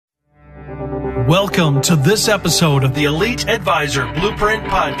Welcome to this episode of the Elite Advisor Blueprint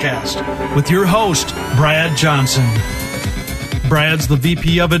Podcast with your host, Brad Johnson. Brad's the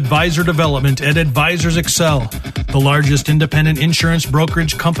VP of Advisor Development at Advisors Excel, the largest independent insurance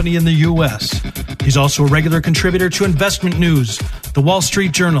brokerage company in the U.S. He's also a regular contributor to Investment News, The Wall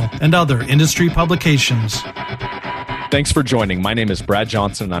Street Journal, and other industry publications. Thanks for joining. My name is Brad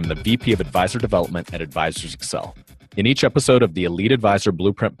Johnson, and I'm the VP of Advisor Development at Advisors Excel. In each episode of the Elite Advisor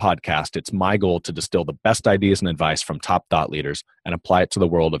Blueprint Podcast, it's my goal to distill the best ideas and advice from top thought leaders and apply it to the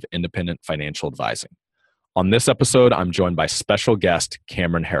world of independent financial advising. On this episode, I'm joined by special guest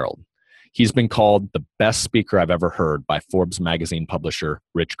Cameron Herold. He's been called the best speaker I've ever heard by Forbes magazine publisher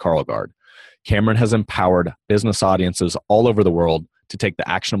Rich Karlgaard. Cameron has empowered business audiences all over the world to take the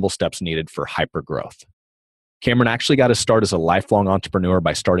actionable steps needed for hypergrowth. Cameron actually got his start as a lifelong entrepreneur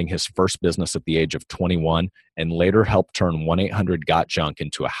by starting his first business at the age of 21 and later helped turn 1-800-GOT-JUNK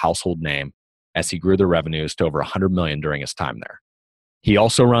into a household name as he grew their revenues to over $100 million during his time there. He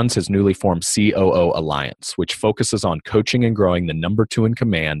also runs his newly formed COO Alliance, which focuses on coaching and growing the number two in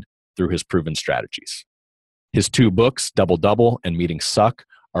command through his proven strategies. His two books, Double Double and Meeting Suck,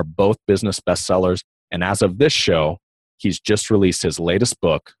 are both business bestsellers, and as of this show, he's just released his latest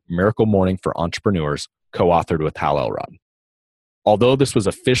book, Miracle Morning for Entrepreneurs, co-authored with Hal Elrod. Although this was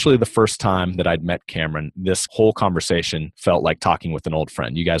officially the first time that I'd met Cameron, this whole conversation felt like talking with an old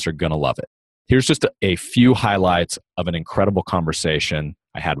friend. You guys are going to love it. Here's just a few highlights of an incredible conversation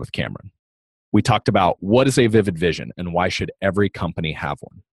I had with Cameron. We talked about what is a vivid vision and why should every company have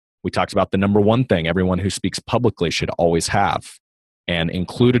one. We talked about the number one thing everyone who speaks publicly should always have. And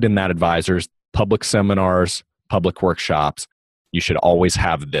included in that, advisors, public seminars, public workshops, you should always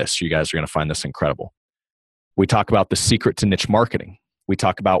have this. You guys are going to find this incredible. We talk about the secret to niche marketing. We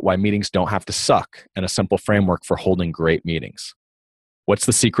talk about why meetings don't have to suck and a simple framework for holding great meetings. What's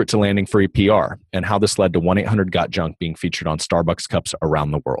the secret to landing free PR and how this led to 1-800-GOT-JUNK being featured on Starbucks cups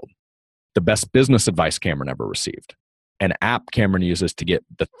around the world. The best business advice Cameron ever received. An app Cameron uses to get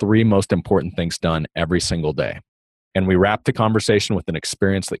the 3 most important things done every single day. And we wrapped the conversation with an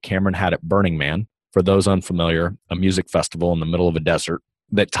experience that Cameron had at Burning Man. For those unfamiliar, a music festival in the middle of a desert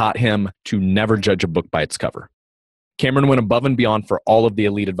that taught him to never judge a book by its cover. Cameron went above and beyond for all of the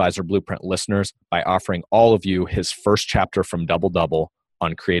Elite Advisor Blueprint listeners by offering all of you his first chapter from Double Double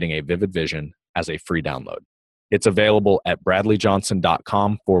on creating a vivid vision as a free download. It's available at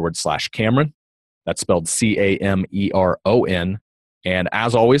bradleyjohnson.com/Cameron. That's spelled Cameron. And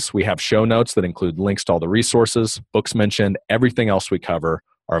as always, we have show notes that include links to all the resources, books mentioned, everything else we cover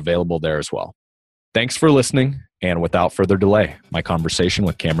are available there as well. Thanks for listening, and without further delay, my conversation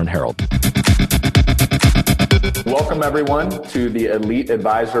with Cameron Herold. Welcome, everyone, to the Elite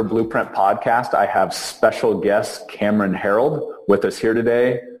Advisor Blueprint Podcast. I have special guest Cameron Herold with us here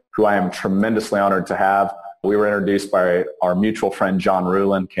today, who I am tremendously honored to have. We were introduced by our mutual friend, John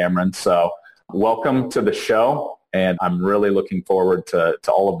Rulin, Cameron. So welcome to the show, and I'm really looking forward to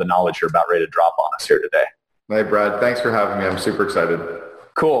all of the knowledge you're about ready to drop on us here today. Hey, Brad. Thanks for having me. I'm super excited.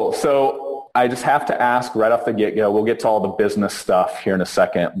 Cool. So I just have to ask right off the get-go, we'll get to all the business stuff here in a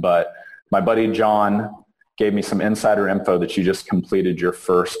second, but my buddy John gave me some insider info that you just completed your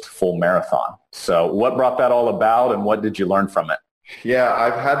first full marathon. So what brought that all about and what did you learn from it? Yeah,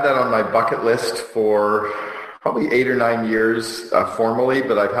 I've had that on my bucket list for probably 8 or 9 years formally,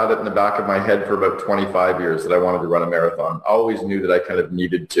 but I've had it in the back of my head for about 25 years that I wanted to run a marathon. I always knew that I kind of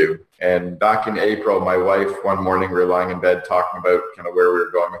needed to. And back in April, my wife, one morning, we were lying in bed talking about kind of where we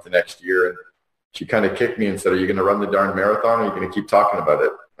were going with the next year. And she kind of kicked me and said, "Are you going to run the darn marathon or are you going to keep talking about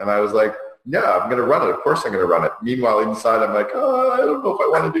it?" And I was like, "Yeah, I'm going to run it. Of course I'm going to run it." Meanwhile, inside, I'm like, "Oh, I don't know if I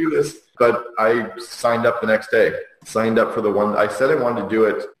want to do this." But I signed up the next day. Signed up for the one. I said I wanted to do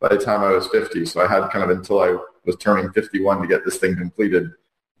it by the time I was 50. So I had kind of until I was turning 51 to get this thing completed.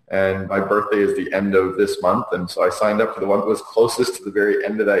 And my birthday is the end of this month. And so I signed up for the one that was closest to the very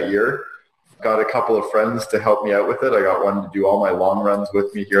end of that year. Got a couple of friends to help me out with it. I got one to do all my long runs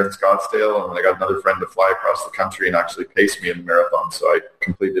with me here in Scottsdale. And I got another friend to fly across the country and actually pace me in the marathon. So I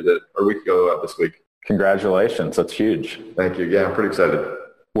completed it a week ago this week. Congratulations. That's huge. Thank you. Yeah, I'm pretty excited.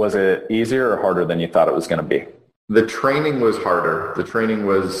 Was it easier or harder than you thought it was going to be? The training was harder. The training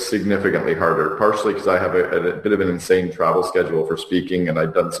was significantly harder, partially because I have a bit of an insane travel schedule for speaking, and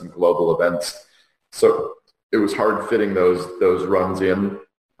I'd done some global events. So it was hard fitting those runs in.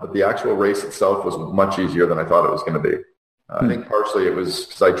 But the actual race itself was much easier than I thought it was going to be. I think partially it was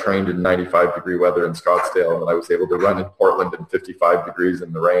because I trained in 95-degree weather in Scottsdale, and I was able to run in Portland in 55 degrees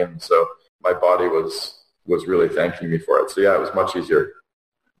in the rain. So my body was really thanking me for it. So yeah, it was much easier.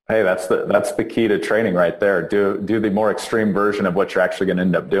 Hey, that's the key to training right there. Do the more extreme version of what you're actually going to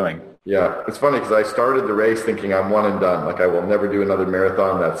end up doing. Yeah, it's funny because I started the race thinking I'm one and done. Like I will never do another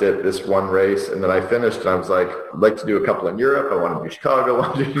marathon. That's it, this one race. And then I finished and I was like, I'd like to do a couple in Europe. I want to do Chicago. I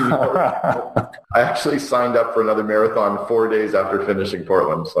want to do New York. I actually signed up for another marathon 4 days after finishing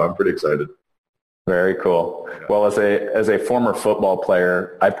Portland. So I'm pretty excited. Very cool. Well, as a former football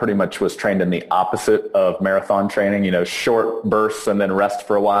player, I pretty much was trained in the opposite of marathon training, short bursts and then rest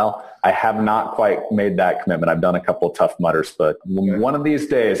for a while. I have not quite made that commitment. I've done a couple of Tough Mudders, but one of these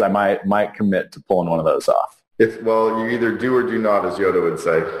days I might commit to pulling one of those off. You either do or do not, as Yoda would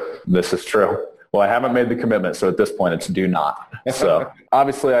say. This is true. Well, I haven't made the commitment, so at this point it's do not. So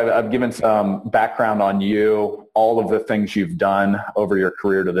obviously I've given some background on you, all of the things you've done over your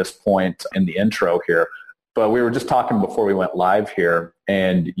career to this point in the intro here. But we were just talking before we went live here,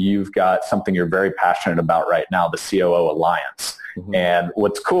 and you've got something you're very passionate about right now, the COO Alliance. Mm-hmm. And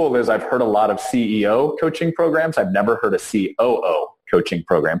what's cool is I've heard a lot of CEO coaching programs. I've never heard a COO coaching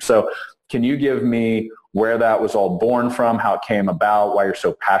program. So can you give me where that was all born from, how it came about, why you're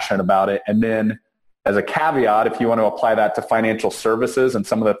so passionate about it? And then as a caveat, if you want to apply that to financial services and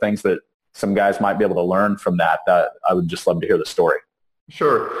some of the things that some guys might be able to learn from that I would just love to hear the story.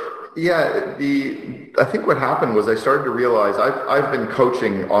 Sure. Yeah, I think what happened was I started to realize I've been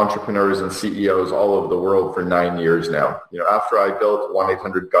coaching entrepreneurs and CEOs all over the world for 9 years now. After I built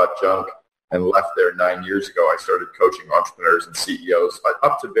 1-800-GOT-JUNK and left there 9 years ago, I started coaching entrepreneurs and CEOs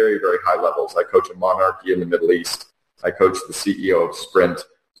up to very, very high levels. I coach a monarchy in the Middle East. I coach the CEO of Sprint.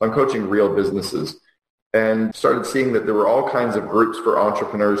 So I'm coaching real businesses, and started seeing that there were all kinds of groups for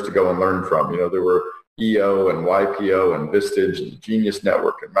entrepreneurs to go and learn from. There were EO and YPO and Vistage and Genius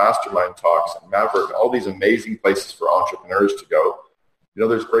Network and Mastermind Talks and Maverick, all these amazing places for entrepreneurs to go.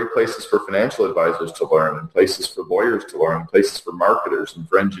 There's great places for financial advisors to learn, and places for lawyers to learn, and places for marketers and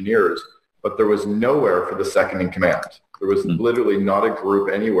for engineers, but there was nowhere for the second in command. There was literally not a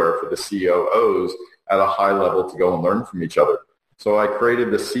group anywhere for the COOs at a high level to go and learn from each other. So I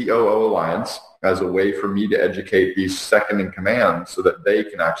created the COO Alliance as a way for me to educate these second in command so that they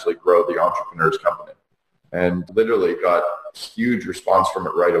can actually grow the entrepreneur's company. And literally got huge response from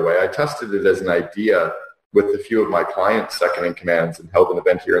it right away. I tested it as an idea with a few of my clients' second in commands and held an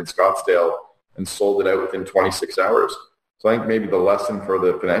event here in Scottsdale and sold it out within 26 hours. So I think maybe the lesson for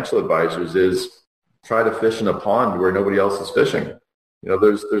the financial advisors is try to fish in a pond where nobody else is fishing.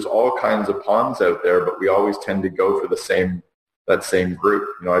 There's all kinds of ponds out there, but we always tend to go for that same group.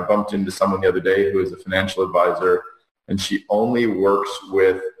 I bumped into someone the other day who is a financial advisor, and she only works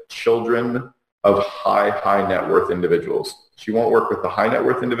with children of high net worth individuals. She won't work with the high net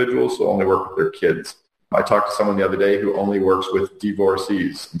worth individuals, she'll only work with their kids. I talked to someone the other day who only works with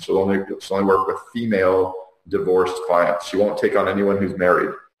divorcees, and she'll only work with female divorced clients. She won't take on anyone who's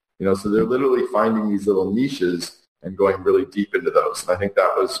married. So they're literally finding these little niches and going really deep into those. And I think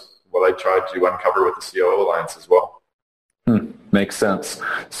that was what I tried to uncover with the COO Alliance as well. Makes sense.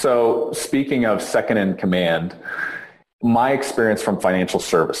 So speaking of second in command, my experience from financial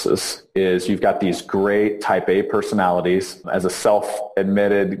services is you've got these great type A personalities. As a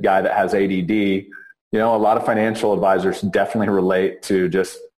self-admitted guy that has ADD, a lot of financial advisors definitely relate to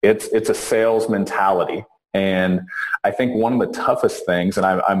just, it's a sales mentality. And I think one of the toughest things, and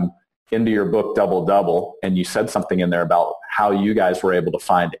I'm into your book, Double Double, and you said something in there about how you guys were able to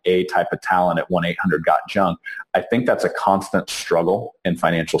find a type of talent at 1-800-GOT-JUNK. I think that's a constant struggle in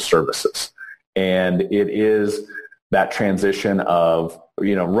financial services. And it is that transition of,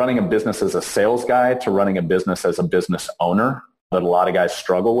 running a business as a sales guy to running a business as a business owner that a lot of guys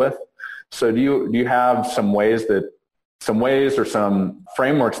struggle with. So do you have some ways or some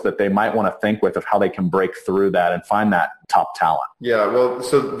frameworks that they might want to think with of how they can break through that and find that top talent? Yeah, well,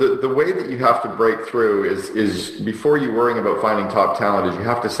 so the way that you have to break through is before you worrying about finding top talent is you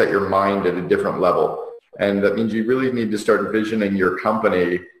have to set your mind at a different level. And that means you really need to start envisioning your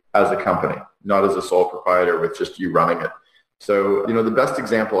company as a company, not as a sole proprietor with just you running it. So, the best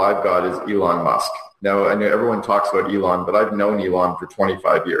example I've got is Elon Musk. Now, I know everyone talks about Elon, but I've known Elon for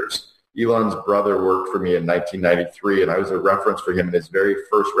 25 years. Elon's brother worked for me in 1993, and I was a reference for him in his very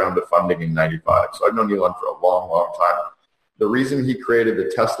first round of funding in 95. So I've known Elon for a long, long time. The reason he created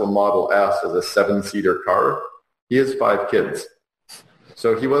the Tesla Model S as a 7-seater car, he has 5 kids.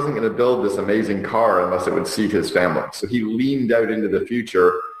 So he wasn't going to build this amazing car unless it would seat his family. So he leaned out into the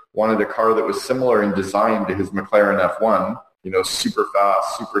future, wanted a car that was similar in design to his McLaren F1, super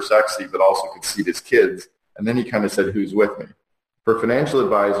fast, super sexy, but also could seat his kids. And then he kind of said, who's with me? For financial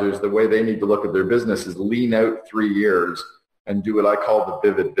advisors, the way they need to look at their business is lean out 3 years and do what I call the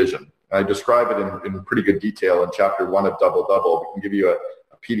vivid vision. And I describe it in pretty good detail in chapter 1 of Double Double. We can give you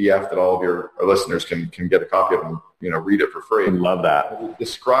a PDF that all of your listeners can get a copy of and, read it for free. I love that. It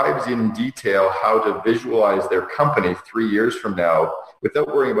describes in detail how to visualize their company 3 years from now without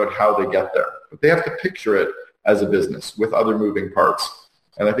worrying about how they get there. But they have to picture it as a business with other moving parts.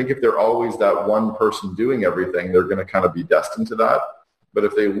 And I think if they're always that one person doing everything, they're going to kind of be destined to that. But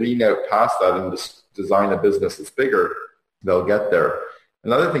if they lean out past that and design a business that's bigger, they'll get there.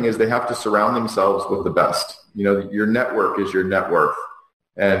 Another thing is they have to surround themselves with the best. Your network is your net worth.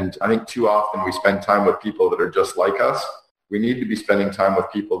 And I think too often we spend time with people that are just like us. We need to be spending time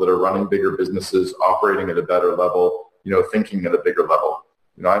with people that are running bigger businesses, operating at a better level, thinking at a bigger level.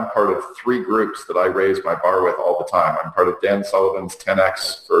 I'm part of 3 groups that I raise my bar with all the time. I'm part of Dan Sullivan's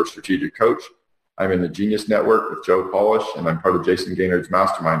 10X for Strategic Coach. I'm in the Genius Network with Joe Polish, and I'm part of Jason Gaynard's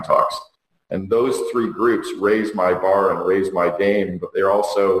Mastermind Talks. And those 3 groups raise my bar and raise my game, but they're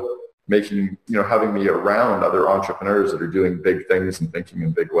also making, having me around other entrepreneurs that are doing big things and thinking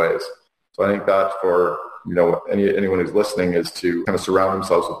in big ways. So I think that for, anyone who's listening is to kind of surround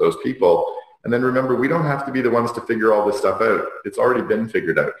themselves with those people. And then remember, we don't have to be the ones to figure all this stuff out. It's already been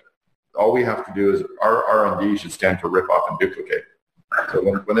figured out. All we have to do is our R&D should stand for rip off and duplicate. So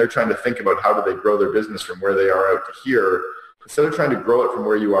when they're trying to think about how do they grow their business from where they are out to here, instead of trying to grow it from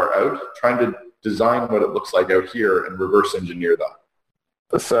where you are out, trying to design what it looks like out here and reverse engineer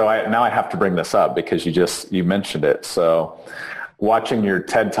that. So now I have to bring this up because you mentioned it. So watching your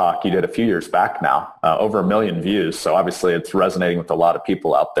TED Talk you did a few years back now, over 1 million views. So obviously it's resonating with a lot of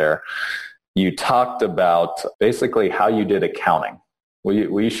people out there. You talked about basically how you did accounting.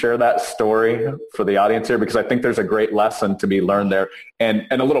 Will you share that story for the audience here? Because I think there's a great lesson to be learned there. And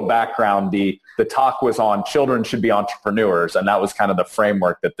a little background, the talk was on children should be entrepreneurs, and that was kind of the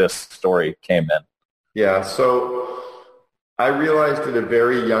framework that this story came in. Yeah, so I realized at a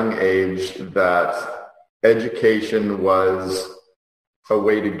very young age that education was a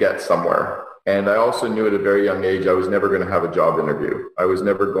way to get somewhere. And I also knew at a very young age I was never going to have a job interview. I was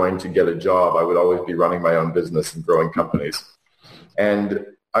never going to get a job. I would always be running my own business and growing companies. And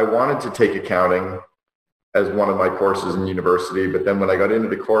I wanted to take accounting as one of my courses in university, but then when I got into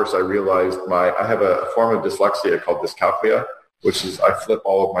the course, I realized I have a form of dyslexia called dyscalculia, which is I flip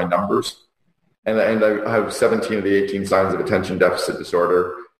all of my numbers. And I have 17 of the 18 signs of attention deficit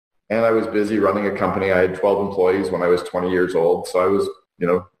disorder. And I was busy running a company. I had 12 employees when I was 20 years old. So I was,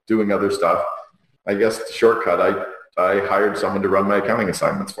 doing other stuff. I guess the shortcut, I hired someone to run my accounting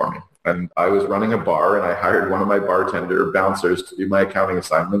assignments for me. And I was running a bar, and I hired one of my bouncers to do my accounting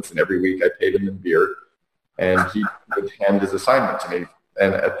assignments. And every week I paid him in beer, and he would hand his assignment to me.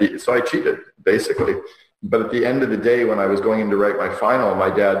 And so I cheated, basically. But at the end of the day, when I was going in to write my final, my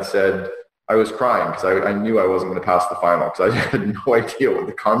dad said, I was crying because I knew I wasn't going to pass the final because I had no idea what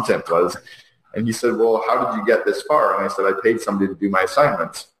the content was. And he said, well, how did you get this far? And I said, I paid somebody to do my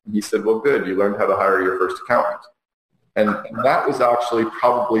assignments. And he said, well, good. You learned how to hire your first accountant. And that was actually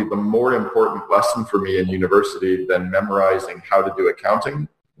probably the more important lesson for me in university than memorizing how to do accounting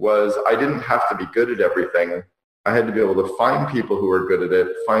was I didn't have to be good at everything. I had to be able to find people who were good at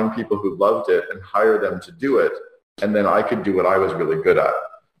it, find people who loved it, and hire them to do it. And then I could do what I was really good at.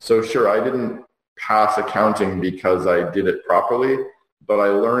 So sure, I didn't pass accounting because I did it properly, but I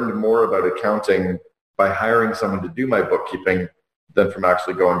learned more about accounting by hiring someone to do my bookkeeping than from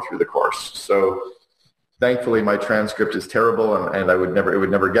actually going through the course. So thankfully, my transcript is terrible, and it would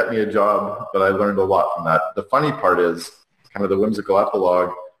never get me a job, but I learned a lot from that. The funny part is, kind of the whimsical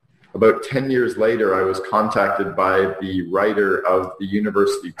epilogue, about 10 years later, I was contacted by the writer of the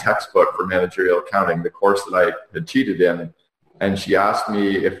university textbook for managerial accounting, the course that I had cheated in, and she asked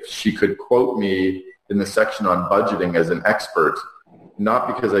me if she could quote me in the section on budgeting as an expert,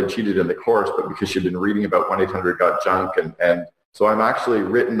 not because I cheated in the course, but because she'd been reading about 1-800-GOT-JUNK. And so I'm actually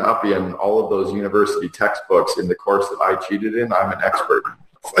written up in all of those university textbooks in the course that I cheated in. I'm an expert.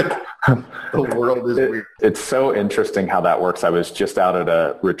 It's like the world is weird. It's so interesting how that works. I was just out at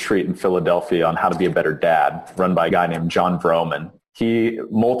a retreat in Philadelphia on how to be a better dad, run by a guy named John Vroman. He,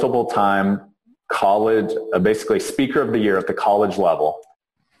 multiple time college, basically speaker of the year at the college level,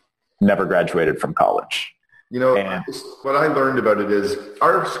 never graduated from college. What I learned about it is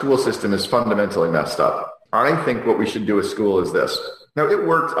our school system is fundamentally messed up. I think what we should do with school is this. Now, it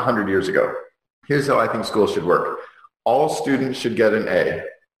worked 100 years ago. Here's how I think school should work. All students should get an A,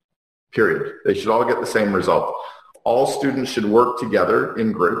 period. They should all get the same result. All students should work together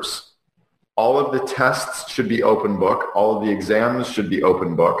in groups. All of the tests should be open book. All of the exams should be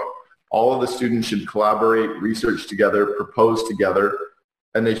open book. All of the students should collaborate, research together, propose together,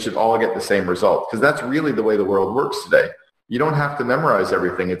 and they should all get the same result. Because that's really the way the world works today. You don't have to memorize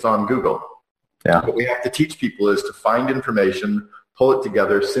everything. It's on Google. Yeah. What we have to teach people is to find information, pull it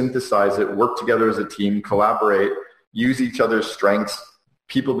together, synthesize it, work together as a team, collaborate, use each other's strengths.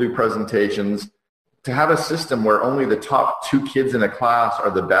 People do presentations. To have a system where only the top 2 kids in a class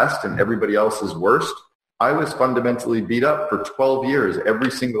are the best and everybody else is worst, I was fundamentally beat up for 12 years.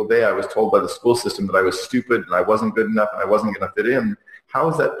 Every single day I was told by the school system that I was stupid and I wasn't good enough and I wasn't going to fit in. How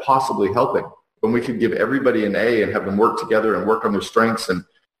is that possibly helping when we could give everybody an A and have them work together and work on their strengths? And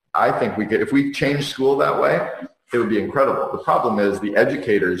I think we could, if we changed school that way, it would be incredible. The problem is the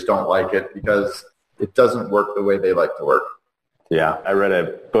educators don't like it because it doesn't work the way they like to work. Yeah, I read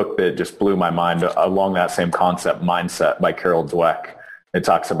a book that just blew my mind along that same concept, Mindset by Herold. It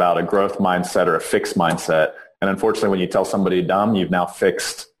talks about a growth mindset or a fixed mindset. And unfortunately, when you tell somebody dumb, you've now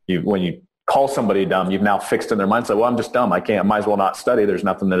fixed, when you call somebody dumb, you've now fixed in their mindset, well, I'm just dumb. I might as well not study. There's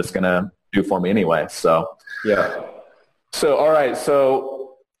nothing that it's going to do for me anyway. So, yeah. So, all right.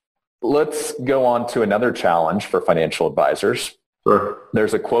 So let's go on to another challenge for financial advisors. Sure.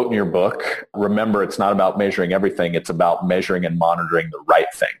 There's a quote in your book. Remember, it's not about measuring everything. It's about measuring and monitoring the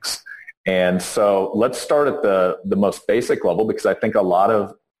right things. And so let's start at the most basic level, because I think a lot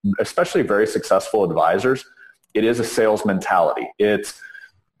of, especially very successful advisors, it is a sales mentality. It's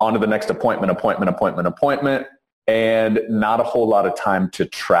on to the next appointment, and not a whole lot of time to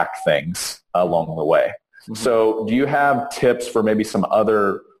track things along the way. Mm-hmm. So do you have tips for maybe some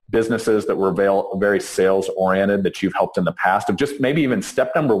other businesses that were very sales oriented that you've helped in the past, of just maybe even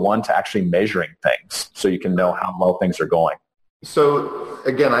step number 1 to actually measuring things so you can know how well things are going? So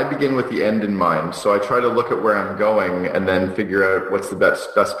again, I begin with the end in mind. So I try to look at where I'm going and then figure out what's the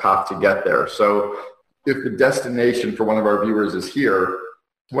best path to get there. So if the destination for one of our viewers is here,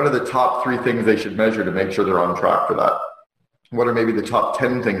 what are the top 3 things they should measure to make sure they're on track for that? What are maybe the top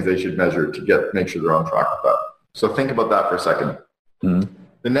 10 things they should measure to make sure they're on track with that? So think about that for a second. Mm-hmm.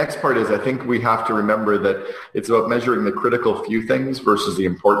 The next part is, I think we have to remember that it's about measuring the critical few things versus the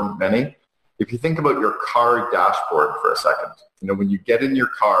important many. If you think about your car dashboard for a second, when you get in your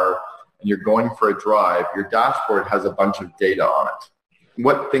car and you're going for a drive, your dashboard has a bunch of data on it.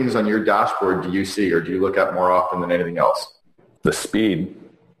 What things on your dashboard do you see, or do you look at more often than anything else? The speed.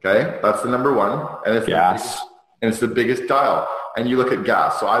 Okay, that's the number 1. And it's gas. It's the biggest dial. And you look at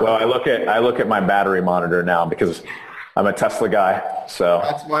gas. So I look at my battery monitor now because I'm a Tesla guy, so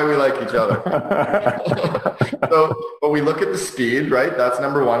that's why we like each other. But we look at the speed, right? That's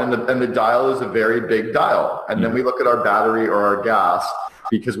number 1, and the dial is a very big dial. And then we look at our battery or our gas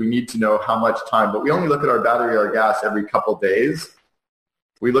because we need to know how much time. But we only look at our battery or our gas every couple days.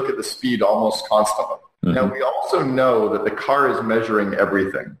 We look at the speed almost constantly. Mm-hmm. Now we also know that the car is measuring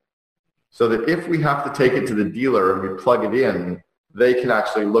everything, so that if we have to take it to the dealer and we plug it in, they can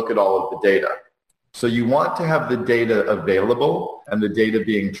actually look at all of the data. So you want to have the data available and the data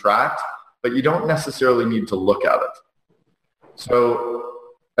being tracked, but you don't necessarily need to look at it. So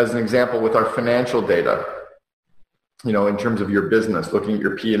as an example, with our financial data, in terms of your business, looking at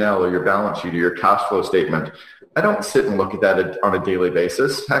your P&L or your balance sheet or your cash flow statement, I don't sit and look at that on a daily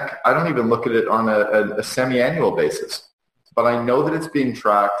basis. Heck, I don't even look at it on a semi-annual basis. But I know that it's being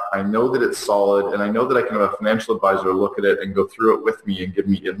tracked, I know that it's solid, and I know that I can have a financial advisor look at it and go through it with me and give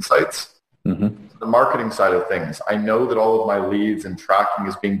me insights. Mm-hmm. The marketing side of things, I know that all of my leads and tracking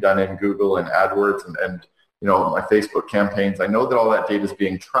is being done in Google and AdWords and my Facebook campaigns. I know that all that data is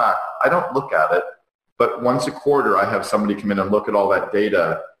being tracked. I don't look at it, but once a quarter, I have somebody come in and look at all that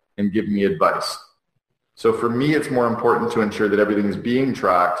data and give me advice. So for me, it's more important to ensure that everything is being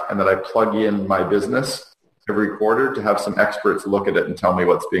tracked and that I plug in my business every quarter to have some experts look at it and tell me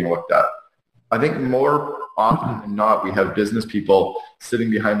what's being looked at. I think more often than not, we have business people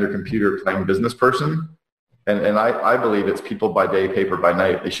sitting behind their computer playing business person. And I believe it's people by day, paper by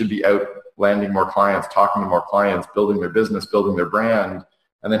night. They should be out landing more clients, talking to more clients, building their business, building their brand,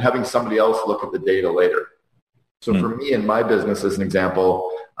 and then having somebody else look at the data later. So for me in my business, as an example,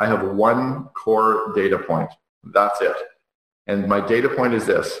 I have one core data point. That's it. And my data point is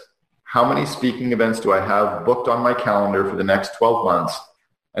this. How many speaking events do I have booked on my calendar for the next 12 months?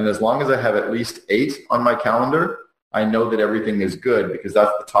 And as long as I have at least 8 on my calendar, I know that everything is good because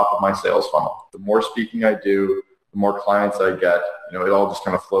that's the top of my sales funnel. The more speaking I do, the more clients I get, it all just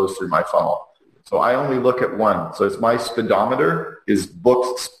kind of flows through my funnel. So I only look at one. So it's my speedometer is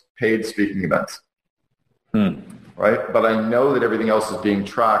booked paid speaking events. Right? But I know that everything else is being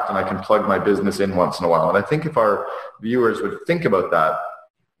tracked and I can plug my business in once in a while. And I think if our viewers would think about that,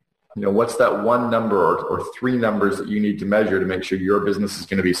 what's that one number or 3 numbers that you need to measure to make sure your business is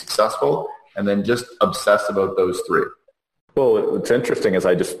going to be successful, and then just obsess about those 3. Well, what's interesting is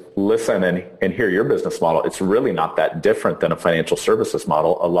I just listen and hear your business model. It's really not that different than a financial services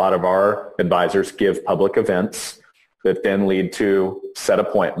model. A lot of our advisors give public events that then lead to set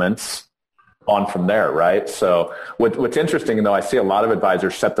appointments on from there, right? So what's interesting, though, I see a lot of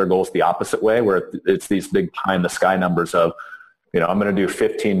advisors set their goals the opposite way, where it's these big pie in the sky numbers of, I'm going to do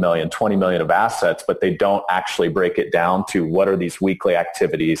 15 million, 20 million of assets, but they don't actually break it down to what are these weekly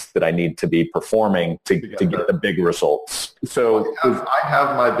activities that I need to be performing to get the big results. So I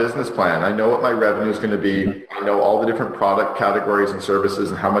have my business plan. I know what my revenue is going to be. I know all the different product categories and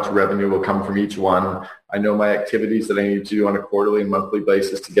services and how much revenue will come from each one. I know my activities that I need to do on a quarterly and monthly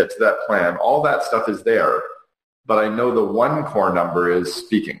basis to get to that plan. All that stuff is there, but I know the one core number is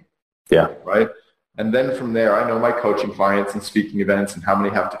speaking. Yeah. Right. And then from there, I know my coaching clients and speaking events and how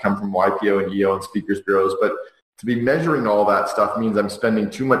many have to come from YPO and EO and speakers bureaus. But to be measuring all that stuff means I'm spending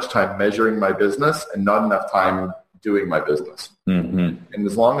too much time measuring my business and not enough time doing my business. Mm-hmm. And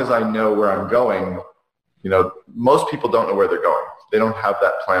as long as I know where I'm going, most people don't know where they're going. They don't have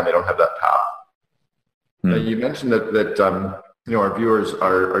that plan. They don't have that path. Mm-hmm. Now, you mentioned that our viewers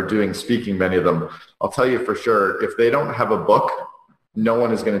are doing speaking, many of them. I'll tell you for sure, if they don't have a book, no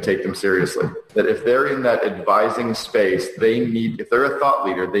one is going to take them seriously. That if they're in that advising space, if they're a thought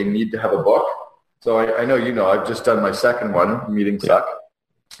leader, they need to have a book. So I know, I've just done my second one, Meeting Suck.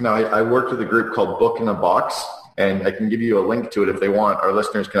 Now, I worked with a group called Book in a Box, and I can give you a link to it if they want. Our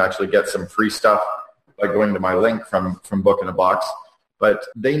listeners can actually get some free stuff by going to my link from Book in a Box. But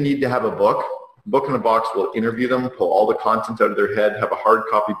they need to have a book. Book in a Box will interview them, pull all the content out of their head, have a hard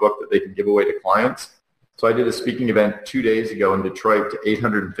copy book that they can give away to clients. So I did a speaking event 2 days ago in Detroit to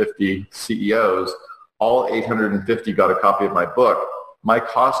 850 CEOs. All 850 got a copy of my book. My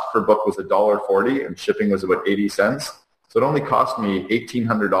cost per book was $1.40 and shipping was about 80 cents. So it only cost me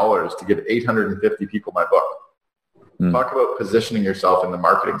 $1,800 to give 850 people my book. Talk about positioning yourself in the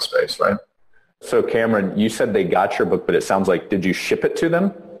marketing space, right? So Cameron, you said they got your book, but it sounds like, did you ship it to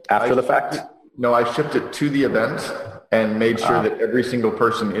them after the fact? No, I shipped it to the event and made sure that every single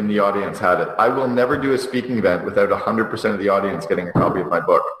person in the audience had it. I will never do a speaking event without 100% of the audience getting a copy of my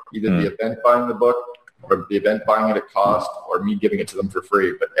book. Either the event buying the book or the event buying it at cost or me giving it to them for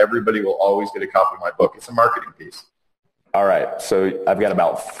free. But everybody will always get a copy of my book. It's a marketing piece. All right. So I've got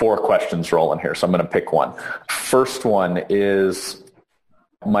about 4 questions rolling here. So I'm going to pick one. First one is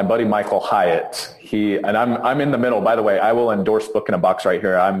my buddy Michael Hyatt. I'm in the middle. By the way, I will endorse Book in a Box right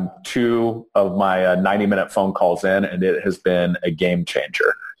here. I'm 2 of my 90-minute phone calls in, and it has been a game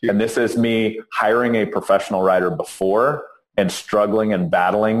changer. And this is me hiring a professional writer before and struggling and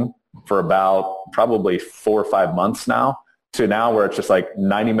battling for about probably 4 or 5 months now, to now where it's just like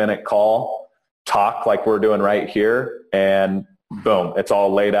 90-minute call, talk like we're doing right here, and boom, it's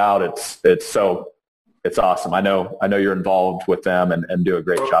all laid out. It's awesome. I know you're involved with them and do a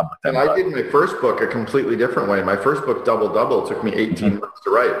great job with them. And I did my first book a completely different way. My first book, Double Double, took me 18 months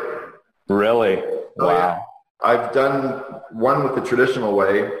to write. Really? Oh, wow. Yeah. I've done one with the traditional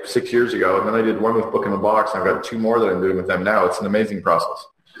way 6 years ago, and then I did one with Book in a Box. I've got 2 more that I'm doing with them now. It's an amazing process.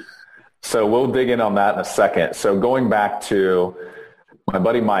 So we'll dig in on that in a second. So going back to my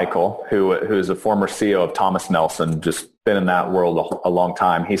buddy Michael, who is a former CEO of Thomas Nelson, just been in that world a long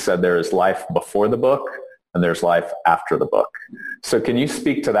time. He said there is life before the book and there's life after the book. So can you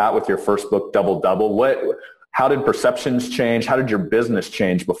speak to that with your first book, Double Double? How did perceptions change? How did your business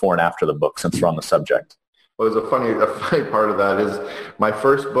change before and after the book, since we're on the subject? Well, there's a funny part of that is my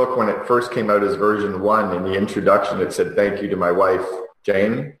first book, when it first came out as version 1, in the introduction, it said, "Thank you to my wife,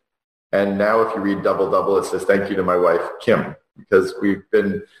 Jane." And now if you read Double Double, it says, "Thank you to my wife, Kim," because we've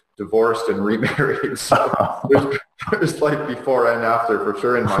been divorced and remarried. So there's life before and after for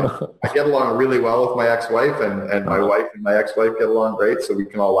sure. And I get along really well with my ex-wife, and my wife and my ex-wife get along great, so we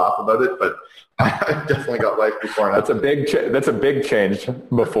can all laugh about it. But I've definitely got life before and after. That's a big change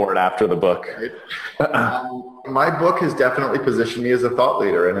before and after the book. Right? My book has definitely positioned me as a thought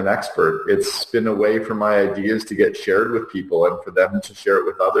leader and an expert. It's been a way for my ideas to get shared with people and for them to share it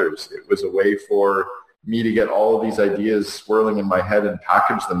with others. It was a way for me to get all of these ideas swirling in my head and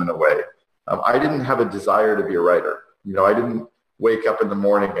package them in a way. I didn't have a desire to be a writer. I didn't wake up in the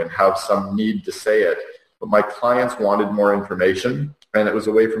morning and have some need to say it, but my clients wanted more information, and it was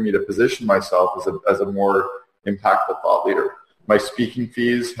a way for me to position myself as a more impactful thought leader. My speaking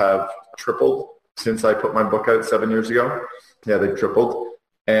fees have tripled since I put my book out 7 years ago. Yeah, they've tripled.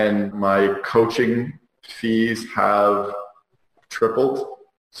 And my coaching fees have tripled.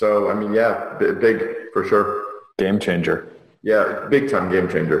 So, I mean, yeah, big for sure. Game changer. Yeah, big time game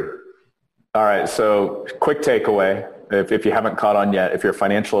changer. All right. So quick takeaway. If you haven't caught on yet, if you're a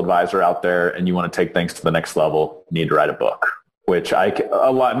financial advisor out there and you want to take things to the next level, you need to write a book, which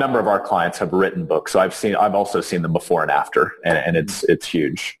a number of our clients have written books. So I've also seen them before and after, and it's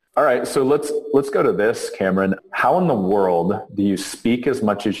huge. All right, so let's go to this, Cameron. How in the world do you speak as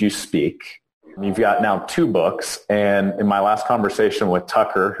much as you speak? You've got now 2 books, and in my last conversation with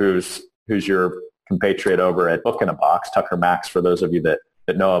Tucker, who's your compatriot over at Book in a Box, Tucker Max, for those of you that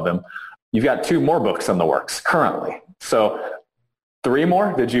know of him, you've got 2 more books in the works currently. So 3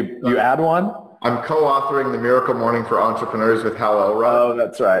 more? Did you add one? I'm co-authoring The Miracle Morning for Entrepreneurs with Hal Elrod. Oh,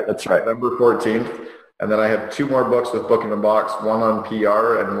 that's right. November 14th. And then I have 2 more books with Book in a Box, one on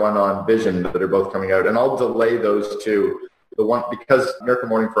PR and one on vision that are both coming out. And I'll delay those 2. The one, because Miracle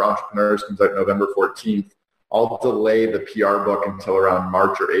Morning for Entrepreneurs comes out November 14th, I'll delay the PR book until around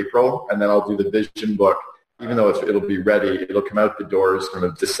March or April. And then I'll do the vision book, even though it'll be ready. It'll come out the doors kind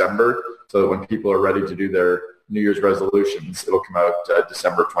of December, so that when people are ready to do their New Year's resolutions, it'll come out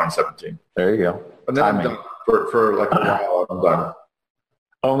December of 2017. There you go. And then I'm done for like a while. I'm done.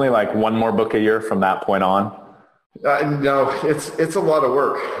 Only like 1 more book a year from that point on? No, it's a lot of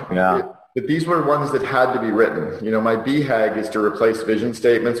work. Yeah. But these were ones that had to be written. You know, my BHAG is to replace vision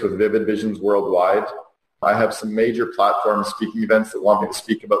statements with vivid visions worldwide. I have some major platform speaking events that want me to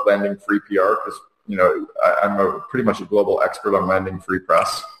speak about landing free PR because, you know, I'm pretty much a global expert on landing free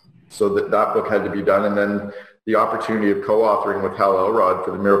press. So that book had to be done. And then the opportunity of co-authoring with Hal Elrod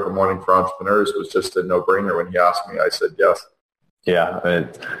for The Miracle Morning for Entrepreneurs was just a no-brainer. When he asked me, I said yes. Yeah,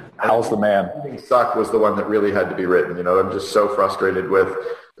 Hal's the man. Meeting Suck was the one that really had to be written. You know, I'm just so frustrated with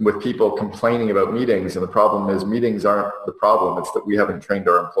people complaining about meetings, and the problem is meetings aren't the problem. It's that we haven't trained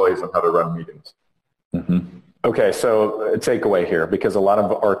our employees on how to run meetings. Mm-hmm. Okay, so a takeaway here, because a lot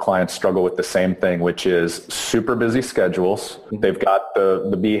of our clients struggle with the same thing, which is super busy schedules. Mm-hmm. They've got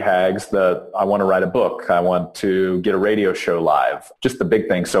the BHAGs, I want to write a book, I want to get a radio show live, just the big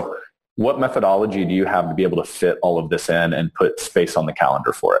thing. So what methodology do you have to be able to fit all of this in and put space on the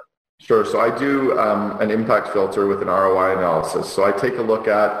calendar for it? Sure. So I do an impact filter with an ROI analysis. So I take a look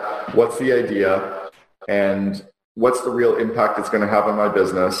at what's the idea and what's the real impact it's going to have on my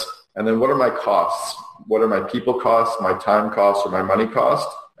business. And then what are my costs? What are my people costs, my time costs, or my money cost?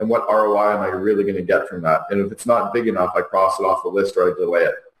 And what ROI am I really going to get from that? And if it's not big enough, I cross it off the list or I delay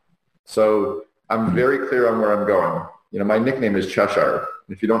it. So I'm very clear on where I'm going. You know, my nickname is Cheshire.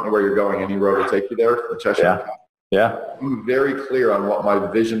 If you don't know where you're going, any road will take you there. The Cheshire. Yeah. I'm very clear on what my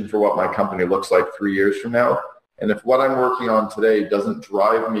vision for what my company looks like 3 years from now. And if what I'm working on today doesn't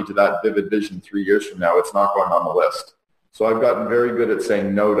drive me to that vivid vision 3 years from now, it's not going on the list. So I've gotten very good at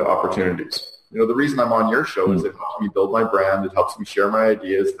saying no to opportunities. You know, the reason I'm on your show is it helps me build my brand. It helps me share my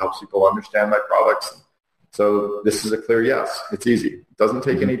ideas. It helps people understand my products. So this is a clear yes. It's easy. It doesn't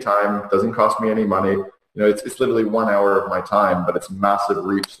take any time. It doesn't cost me any money. You know, it's literally 1 hour of my time, but it's massive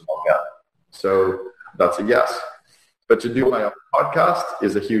reach that I'll get. So that's a yes. But to do my own podcast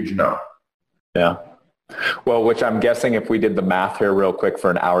is a huge no. Yeah. Well, which I'm guessing if we did the math here real quick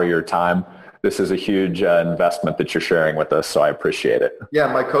for an hour of your time, this is a huge investment that you're sharing with us, so I appreciate it. Yeah,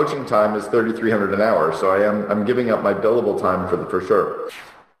 my coaching time is $3,300 an hour, so I'm giving up my billable time for sure.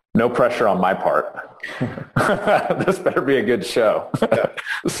 No pressure on my part. This better be a good show. Yeah.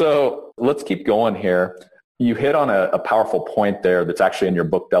 So let's keep going here. You hit on a powerful point there that's actually in your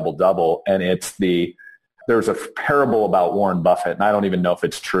book, Double Double, and it's there's a parable about Warren Buffett, and I don't even know if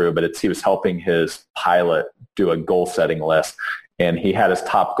it's true, but he was helping his pilot do a goal-setting list, and he had his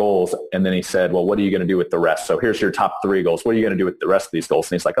top goals, and then he said, well, what are you going to do with the rest? So here's your top 3 goals. What are you going to do with the rest of these goals?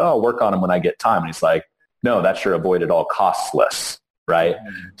 And he's like, oh, I'll work on them when I get time. And he's like, no, that's your avoid at all costs list. Right?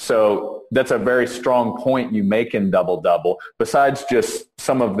 So that's a very strong point you make in Double Double. Besides just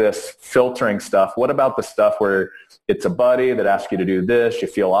some of this filtering stuff, what about the stuff where it's a buddy that asks you to do this, you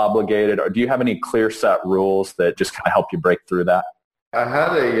feel obligated, or do you have any clear set rules that just kind of help you break through that? I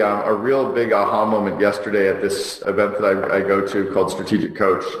had a real big aha moment yesterday at this event that I go to called Strategic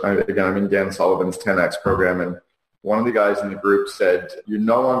Coach. I'm in Dan Sullivan's 10X program, and one of the guys in the group said, you're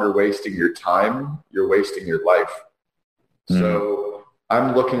no longer wasting your time, you're wasting your life. So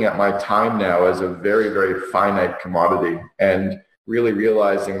I'm looking at my time now as a very, very finite commodity and really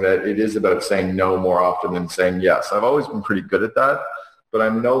realizing that it is about saying no more often than saying yes. I've always been pretty good at that, but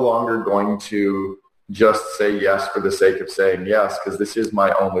I'm no longer going to just say yes for the sake of saying yes, because this is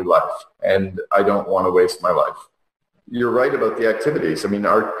my only life and I don't want to waste my life. You're right about the activities. I mean,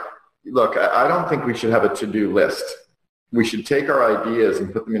 look, I don't think we should have a to-do list. We should take our ideas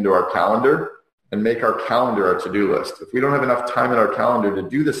and put them into our calendar and make our calendar our to-do list. If we don't have enough time in our calendar to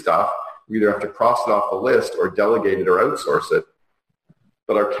do the stuff, we either have to cross it off the list or delegate it or outsource it.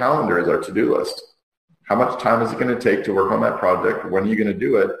 But our calendar is our to-do list. How much time is it going to take to work on that project? When are you going to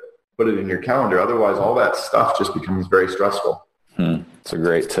do it? Put it in your calendar. Otherwise, all that stuff just becomes very stressful. It's a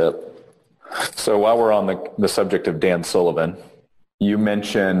great tip. So while we're on the subject of Dan Sullivan, You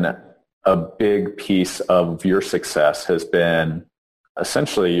mentioned a big piece of your success has been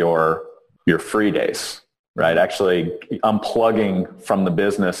essentially your free days, right? Actually unplugging from the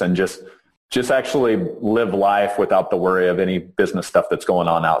business and just actually live life without the worry of any business stuff that's going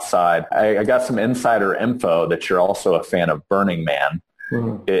on outside. I got some insider info that you're also a fan of Burning Man.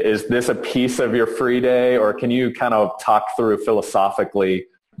 Mm-hmm. Is this a piece of your free day, or can you kind of talk through philosophically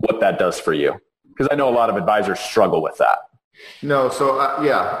what that does for you? Because I know a lot of advisors struggle with that. No, so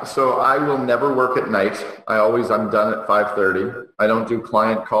I will never work at night. I'm done at 5:30. I don't do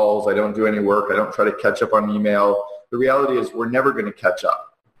client calls. I don't do any work. I don't try to catch up on email. The reality is we're never going to catch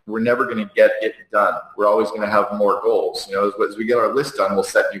up. We're never going to get it done. We're always going to have more goals. As we get our list done, we'll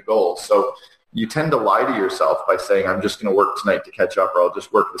set new goals. So you tend to lie to yourself by saying, I'm just going to work tonight to catch up, or I'll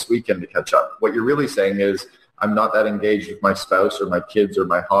just work this weekend to catch up. What you're really saying is, I'm not that engaged with my spouse or my kids or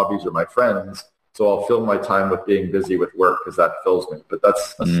my hobbies or my friends. So I'll fill my time with being busy with work because that fills me. But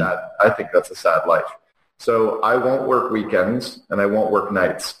that's I think that's a sad life. So I won't work weekends and I won't work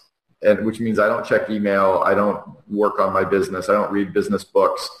nights, which means I don't check email. I don't work on my business. I don't read business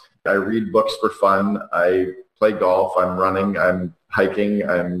books. I read books for fun. I play golf. I'm running. I'm hiking.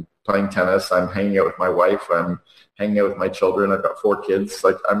 I'm playing tennis. I'm hanging out with my wife. I'm hanging out with my children. I've got 4 kids.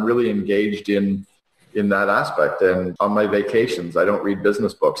 Like, I'm really engaged in that aspect. And on my vacations, I don't read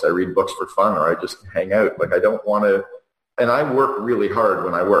business books. I read books for fun, or I just hang out. Like, I don't want to, and I work really hard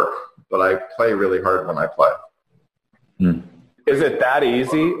when I work, but I play really hard when I play. Is it that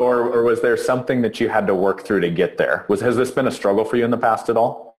easy, or was there something that you had to work through to get there? Has this been a struggle for you in the past at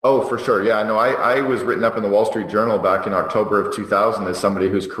all? Oh, for sure. Yeah, no, I was written up in the Wall Street Journal back in October of 2000 as somebody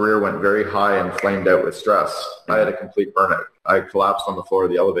whose career went very high and flamed out with stress. I had a complete burnout. I collapsed on the floor of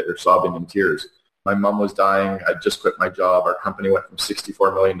the elevator, sobbing in tears. My mom was dying. I just quit my job. Our company went from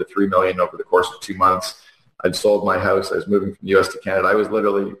 64 million to 3 million over the course of 2 months. I'd sold my house. I was moving from the U.S. to Canada. I was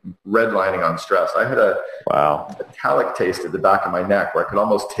literally redlining on stress. I had a metallic taste at the back of my neck where I could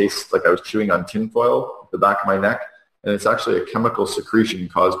almost taste like I was chewing on tinfoil at the back of my neck. And it's actually a chemical secretion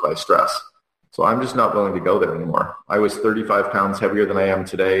caused by stress. So I'm just not willing to go there anymore. I was 35 pounds heavier than I am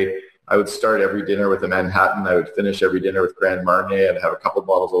today. I would start every dinner with a Manhattan. I would finish every dinner with Grand Marnier. I'd have a couple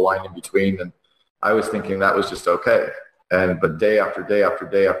bottles of wine in between. And I was thinking that was just okay. But day after day after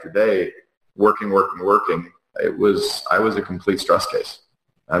day after day, working, I was a complete stress case.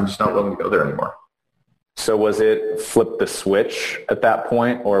 I'm just not willing to go there anymore. So was it flip the switch at that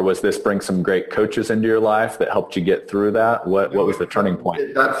point, or was this bring some great coaches into your life that helped you get through that? What was the turning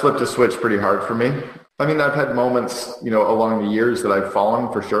point? That flipped the switch pretty hard for me. I mean, I've had moments, along the years that I've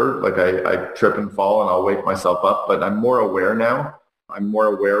fallen for sure. Like I trip and fall and I'll wake myself up, but I'm more aware now. I'm more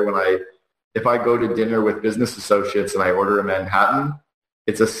aware if I go to dinner with business associates and I order a Manhattan,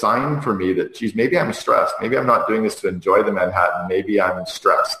 it's a sign for me that, geez, maybe I'm stressed. Maybe I'm not doing this to enjoy the Manhattan. Maybe I'm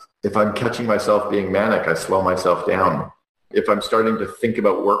stressed. If I'm catching myself being manic, I slow myself down. If I'm starting to think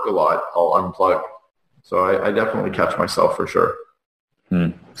about work a lot, I'll unplug. So I definitely catch myself for sure.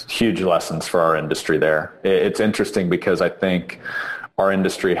 Huge lessons for our industry there. It's interesting because I think our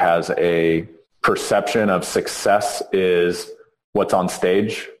industry has a perception of success is what's on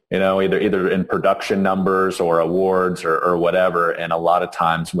stage, either in production numbers or awards or whatever. And a lot of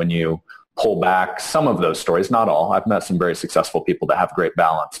times when you pull back some of those stories, not all. I've met some very successful people that have great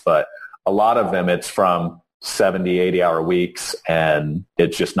balance, but a lot of them, it's from 70, 80-hour weeks, and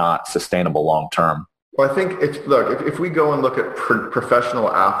it's just not sustainable long term. Well, I think, if we go and look at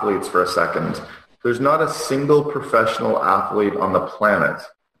professional athletes for a second, there's not a single professional athlete on the planet,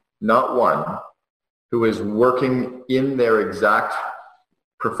 not one, who is working in their exact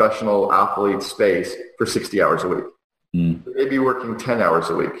professional athlete space for 60 hours a week. Maybe working 10 hours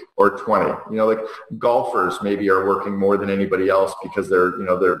a week or 20. Like golfers maybe are working more than anybody else because they're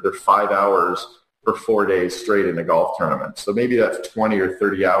 5 hours for 4 days straight in a golf tournament. So maybe that's 20 or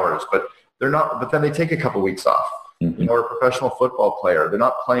 30 hours, but they're not, but then they take a couple weeks off. Or a professional football player, they're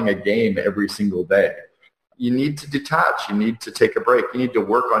not playing a game every single day. You need to detach. You need to take a break. You need to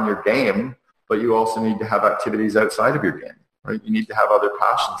work on your game, but you also need to have activities outside of your game, right? You need to have other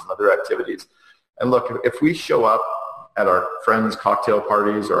passions and other activities. And look, if we show up at our friends' cocktail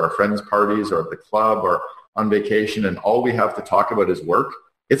parties or our friends' parties or at the club or on vacation and all we have to talk about is work,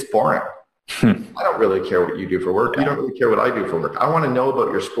 it's boring. I don't really care what you do for work. You don't really care what I do for work. I want to know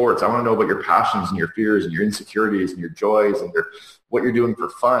about your sports. I want to know about your passions and your fears and your insecurities and your joys and what you're doing for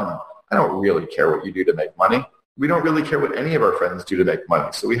fun. I don't really care what you do to make money. We don't really care what any of our friends do to make money.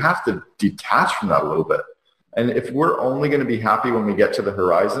 So we have to detach from that a little bit. And if we're only going to be happy when we get to the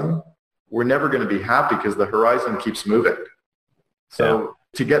horizon, we're never going to be happy because the horizon keeps moving. So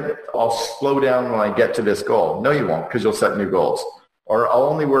I'll slow down when I get to this goal. No, you won't, because you'll set new goals. Or I'll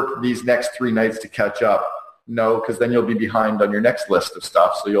only work these next 3 nights to catch up. No, because then you'll be behind on your next list of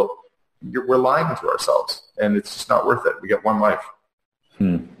stuff. So we're lying to ourselves, and it's just not worth it. We get one life.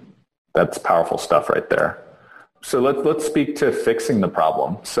 That's powerful stuff right there. So let's speak to fixing the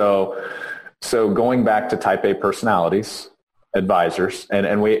problem. So going back to type A personalities, advisors,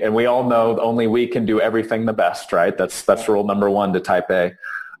 and we all know only we can do everything the best, right? That's rule number 1 to type A.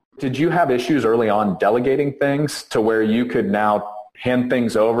 Did you have issues early on delegating things to where you could now hand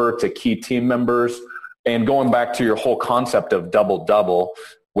things over to key team members? And going back to your whole concept of double-double,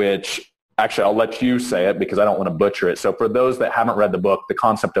 which actually I'll let you say it because I don't want to butcher it. So for those that haven't read the book, the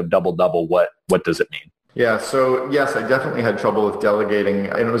concept of double-double, what does it mean? Yeah, so yes, I definitely had trouble with delegating,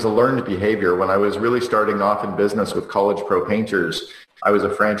 and it was a learned behavior. When I was really starting off in business with College Pro Painters, I was a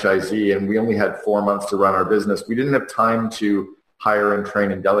franchisee, and we only had 4 months to run our business. We didn't have time to hire and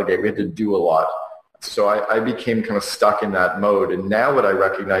train and delegate. We had to do a lot. So I became kind of stuck in that mode. And now what I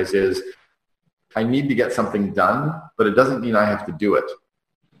recognize is I need to get something done, but it doesn't mean I have to do it.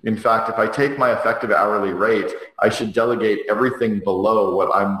 In fact, if I take my effective hourly rate, I should delegate everything below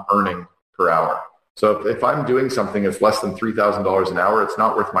what I'm earning per hour. So if I'm doing something that's less than $3,000 an hour, it's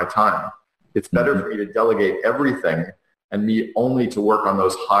not worth my time. It's better for me to delegate everything and me only to work on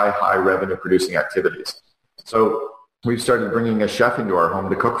those high revenue producing activities. So we've started bringing a chef into our home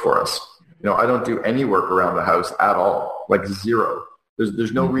to cook for us. I don't do any work around the house at all, like zero.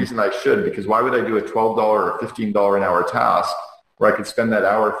 There's no reason I should, because why would I do a $12 or $15 an hour task where I could spend that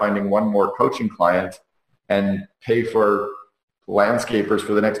hour finding one more coaching client and pay for landscapers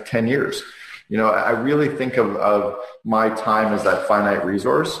for the next 10 years? I really think of my time as that finite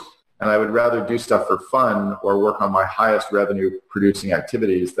resource, and I would rather do stuff for fun or work on my highest revenue producing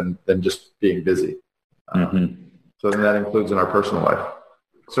activities than just being busy. So then that includes in our personal life.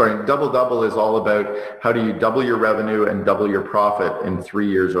 Sorry, double-double is all about how do you double your revenue and double your profit in 3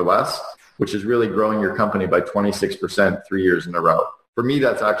 years or less, which is really growing your company by 26% 3 years in a row. For me,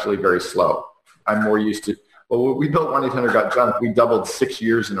 that's actually very slow. I'm more used to, when we built 1-800-GOT-JUNK, we doubled 6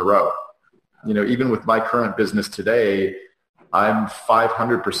 years in a row. Even with my current business today, I'm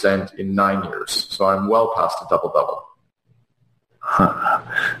 500% in 9 years. So I'm well past a double-double.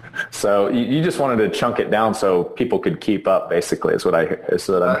 So you just wanted to chunk it down so people could keep up, basically, is what I'm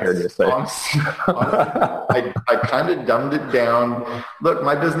hearing you say. Honestly, I kind of dumbed it down. Look,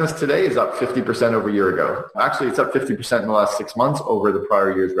 my business today is up 50% over a year ago. Actually, it's up 50% in the last 6 months over the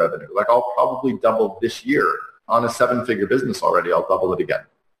prior year's revenue. Like, I'll probably double this year on a 7-figure business already. I'll double it again.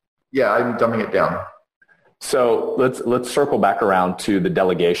 Yeah, I'm dumbing it down. So let's circle back around to the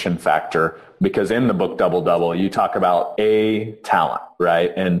delegation factor, because in the book Double Double, you talk about A, talent,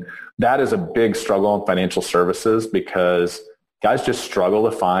 right? And that is a big struggle in financial services because guys just struggle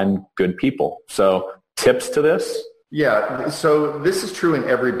to find good people. So tips to this? Yeah, so this is true in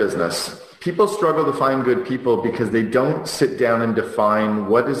every business. People struggle to find good people because they don't sit down and define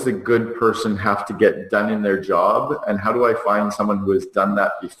what does the good person have to get done in their job and how do I find someone who has done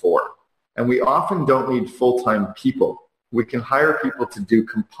that before. And we often don't need full-time people. We can hire people to do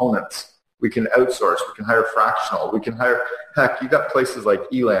components. We can outsource. We can hire fractional. We can hire, heck, you got places like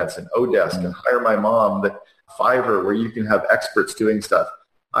Elance and Odesk and Hire My Mom, that Fiverr, where you can have experts doing stuff.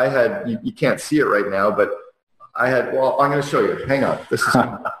 I had, you can't see it right now, but I had, well, I'm going to show you. Hang on. This is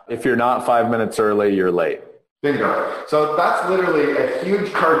If you're not 5 minutes early, you're late. Bingo. So that's literally a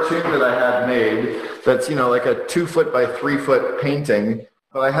huge cartoon that I had made that's, like a 2 foot by 3 foot painting.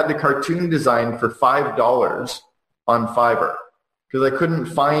 But I had the cartoon designed for $5 on Fiverr because I couldn't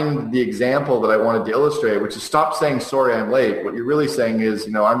find the example that I wanted to illustrate, which is stop saying, sorry, I'm late. What you're really saying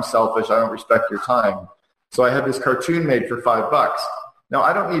is, I'm selfish. I don't respect your time. So I had this cartoon made for $5. Now,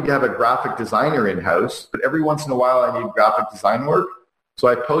 I don't need to have a graphic designer in-house, but every once in a while I need graphic design work. So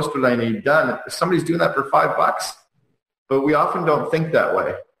I post what I need done. Somebody's doing that for $5. But we often don't think that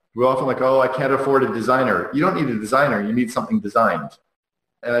way. We're often like, oh, I can't afford a designer. You don't need a designer. You need something designed.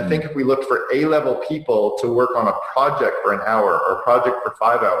 And I think if we looked for A-level people to work on a project for an hour or a project for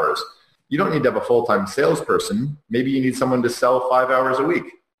 5 hours, you don't need to have a full-time salesperson. Maybe you need someone to sell 5 hours a week.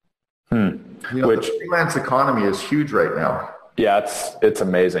 The freelance economy is huge right now. Yeah, it's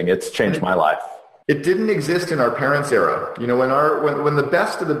amazing. It's changed my life. It didn't exist in our parents' era. When the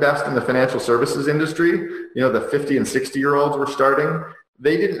best of the best in the financial services industry, the 50 and 60-year-olds were starting,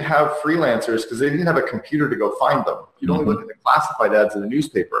 they didn't have freelancers because they didn't have a computer to go find them. You'd only look at the classified ads in the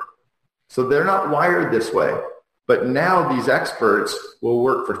newspaper. So they're not wired this way. But now these experts will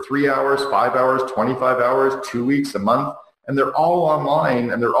work for 3 hours, 5 hours, 25 hours, 2 weeks, a month, and they're all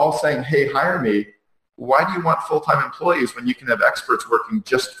online and they're all saying, hey, hire me. why do you want full-time employees when you can have experts working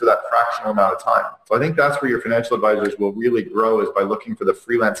just for that fractional amount of time? So I think that's where your financial advisors will really grow, is by looking for the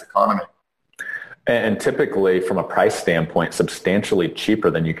freelance economy. And typically, from a price standpoint, substantially cheaper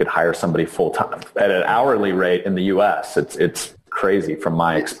than you could hire somebody full-time at an hourly rate in the U.S. It's crazy from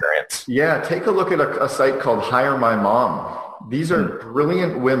my experience. Yeah, take a look at a site called Hire My Mom. These are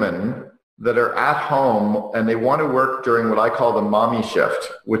brilliant women that are at home and they want to work during what I call the mommy shift,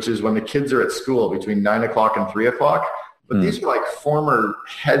 which is when the kids are at school between 9 o'clock and 3 o'clock. But these are like former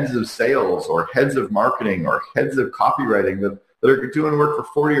heads of sales or heads of marketing or heads of copywriting that are doing work for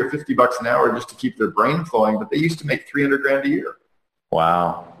 40 or 50 bucks an hour just to keep their brain flowing, but they used to make 300 grand a year.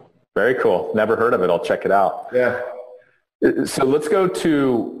 Wow. Very cool. Never heard of it. I'll check it out. Yeah. So let's go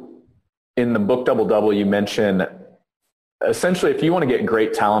to, in the book Double Double, you mentioned essentially if you want to get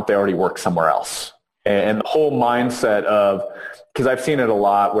great talent, they already work somewhere else. And the whole mindset of, because I've seen it a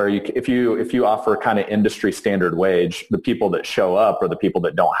lot where if you offer kind of industry standard wage, the people that show up are the people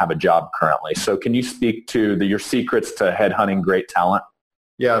that don't have a job currently. So can you speak to your secrets to headhunting great talent?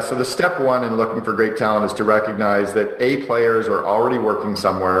 Yeah, so the step one in looking for great talent is to recognize that A, players are already working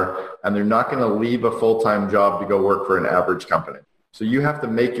somewhere and they're not going to leave a full-time job to go work for an average company. So you have to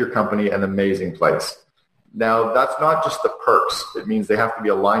make your company an amazing place. Now, that's not just the perks. It means they have to be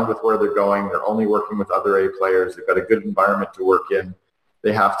aligned with where they're going. They're only working with other A players. They've got a good environment to work in.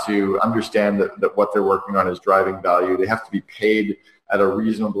 They have to understand that what they're working on is driving value. They have to be paid at a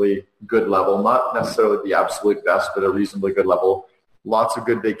reasonably good level, not necessarily the absolute best, but a reasonably good level. Lots of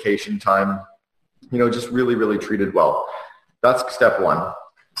good vacation time, just really, really treated well. That's step one.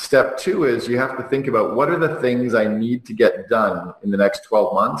 Step two is you have to think about what are the things I need to get done in the next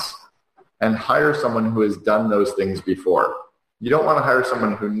 12 months and hire someone who has done those things before. You don't want to hire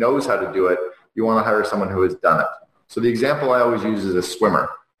someone who knows how to do it. You want to hire someone who has done it. So the example I always use is a swimmer.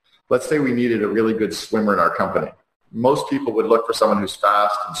 Let's say we needed a really good swimmer in our company. Most people would look for someone who's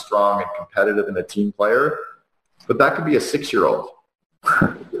fast and strong and competitive and a team player, but that could be a 6-year-old.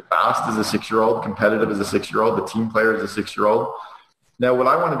 Fast as a 6-year-old, competitive as a 6-year-old, the team player is a 6-year-old. Now, what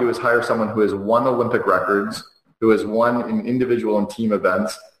I want to do is hire someone who has won Olympic records, who has won in individual and team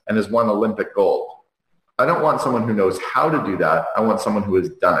events, and has won Olympic gold. I don't want someone who knows how to do that. I want someone who has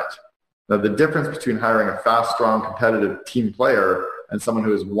done it. Now, the difference between hiring a fast, strong, competitive team player and someone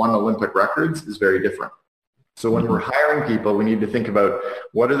who has won Olympic records is very different. So when we're hiring people, we need to think about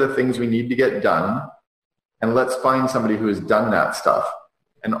what are the things we need to get done, and let's find somebody who has done that stuff.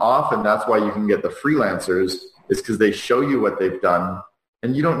 And often that's why you can get the freelancers, is because they show you what they've done,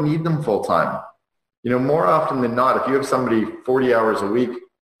 and you don't need them full time. More often than not, if you have somebody 40 hours a week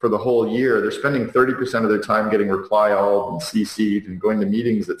for the whole year, they're spending 30% of their time getting reply all and CC'd and going to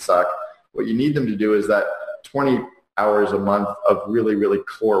meetings that suck. What you need them to do is that 20 hours a month of really, really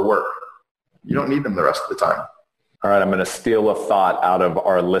core work. You don't need them the rest of the time. All right, I'm going to steal a thought out of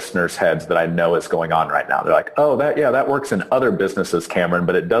our listeners' heads that I know is going on right now. They're like, oh, that works in other businesses, Cameron,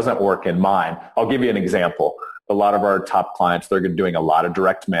 but it doesn't work in mine. I'll give you an example. A lot of our top clients, they're doing a lot of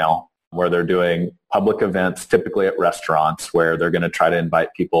direct mail where they're doing public events, typically at restaurants, where they're going to try to invite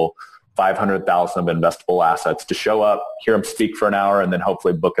people, 500,000 of investable assets, to show up, hear them speak for an hour, and then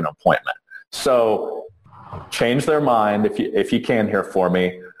hopefully book an appointment. So change their mind, if you can here for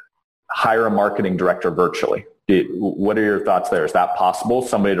me, hire a marketing director virtually. What are your thoughts there? Is that possible,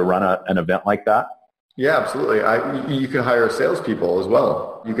 somebody to run an event like that? Yeah, absolutely. You could hire salespeople as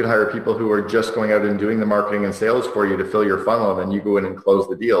well. You could hire people who are just going out and doing the marketing and sales for you to fill your funnel, and then you go in and close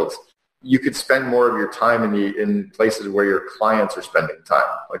the deals. You could spend more of your time in places where your clients are spending time,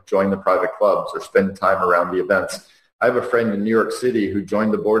 like join the private clubs or spend time around the events. I have a friend in New York City who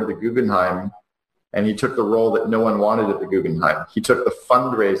joined the board of the Guggenheim, and he took the role that no one wanted at the Guggenheim. He took the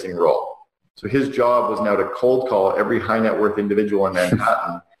fundraising role. So his job was now to cold call every high net worth individual in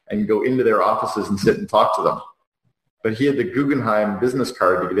Manhattan and go into their offices and sit and talk to them. But he had the Guggenheim business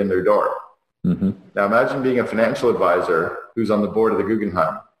card to get in their door. Mm-hmm. Now imagine being a financial advisor who's on the board of the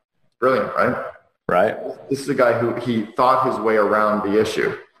Guggenheim. Brilliant, right? Right. This is a guy who he thought his way around the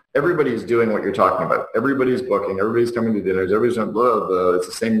issue. Everybody's doing what you're talking about. Everybody's booking. Everybody's coming to dinners. Everybody's doing blah, blah. It's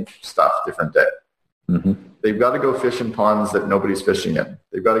the same stuff, different day. Mm-hmm. They've got to go fish in ponds that nobody's fishing in.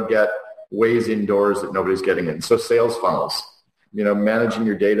 They've got to get ways indoors that nobody's getting in. So sales funnels, managing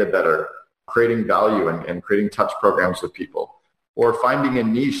your data better, creating value and creating touch programs with people, or finding a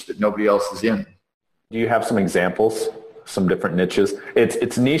niche that nobody else is in. Do you have some examples, some different niches?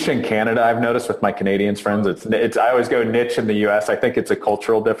 It's niche in Canada, I've noticed with my Canadians friends. It's I always go niche in the U.S. I think it's a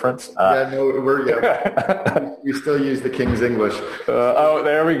cultural difference. We still use the King's English.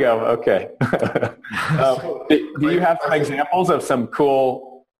 There we go. Okay. Do you have some examples of some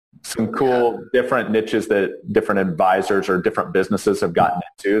cool some cool different niches that different advisors or different businesses have gotten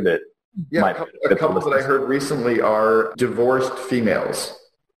into that might a couple that I heard recently are divorced females.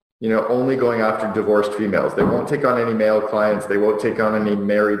 Only going after divorced females. They won't take on any male clients. They won't take on any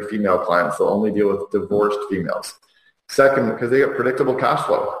married female clients. They'll only deal with divorced females. Second, because they get predictable cash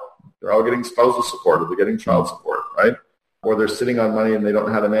flow. They're all getting spousal support, or they're getting child support, right? Or they're sitting on money and they don't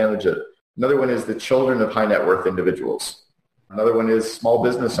know how to manage it. Another one is the children of high net worth individuals. Another one is small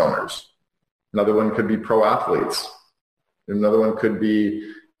business owners. Another one could be pro athletes. Another one could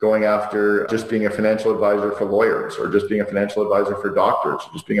be going after just being a financial advisor for lawyers, or just being a financial advisor for doctors,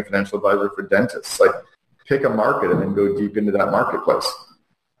 or just being a financial advisor for dentists. Like, pick a market and then go deep into that marketplace.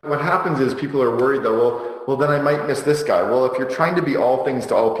 What happens is people are worried that, well, then I might miss this guy. Well, if you're trying to be all things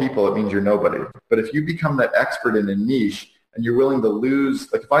to all people, it means you're nobody. But if you become that expert in a niche and you're willing to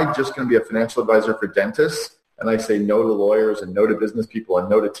lose, like if I'm just going to be a financial advisor for dentists and I say no to lawyers and no to business people and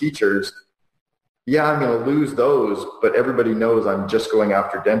no to teachers, yeah, I'm going to lose those, but everybody knows I'm just going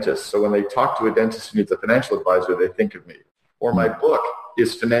after dentists. So when they talk to a dentist who needs a financial advisor, they think of me. Or my book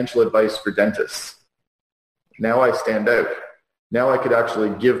is financial advice for dentists. Now I stand out. Now I could actually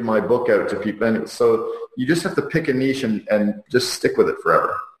give my book out to people. And so you just have to pick a niche and just stick with it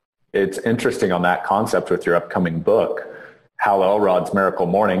forever. It's interesting on that concept with your upcoming book, Hal Elrod's Miracle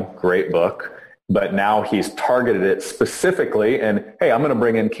Morning, great book. But now he's targeted it specifically. And hey, I'm going to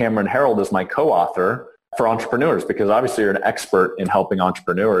bring in Cameron Herold as my co-author for entrepreneurs, because obviously you're an expert in helping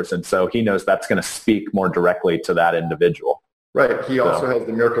entrepreneurs. And so he knows that's going to speak more directly to that individual. Right. He also has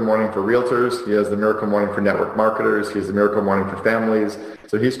the Miracle Morning for realtors. He has the Miracle Morning for network marketers. He has the Miracle Morning for families.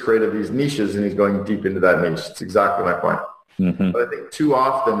 So he's created these niches and he's going deep into that niche. It's exactly my point. Mm-hmm. But I think too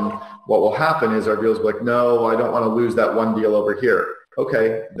often what will happen is our dealers will be like, no, I don't want to lose that one deal over here.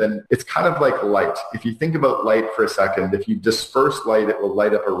 Okay, then it's kind of like light. If you think about light for a second, if you disperse light, it will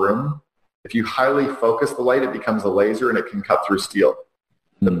light up a room. If you highly focus the light, it becomes a laser and it can cut through steel.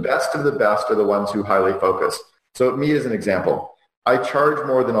 The best of the best are the ones who highly focus. So me as an example, I charge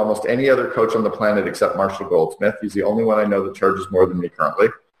more than almost any other coach on the planet except Marshall Goldsmith. He's the only one I know that charges more than me currently.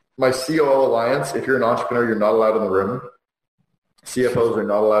 My COO Alliance, if you're an entrepreneur, you're not allowed in the room. CFOs are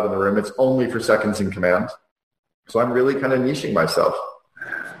not allowed in the room. It's only for seconds in command. So I'm really kind of niching myself.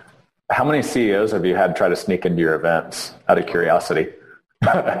 How many CEOs have you had try to sneak into your events, out of curiosity?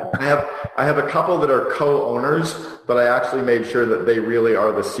 I have a couple that are co-owners, but I actually made sure that they really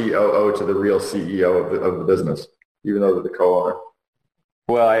are the COO to the real CEO of the business, even though they're the co-owner.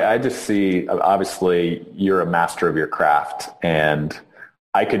 Well, I just see, obviously, you're a master of your craft, and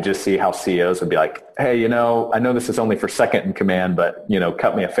I could just see how CEOs would be like, hey, I know this is only for second in command, but,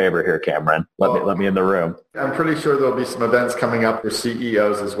 cut me a favor here, Cameron. Let me in the room. I'm pretty sure there'll be some events coming up for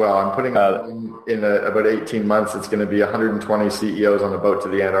CEOs as well. I'm putting in about 18 months, it's going to be 120 CEOs on a boat to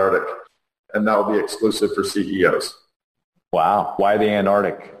the Antarctic, and that will be exclusive for CEOs. Wow. Why the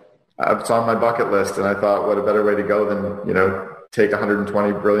Antarctic? It's on my bucket list, and I thought, what a better way to go than, take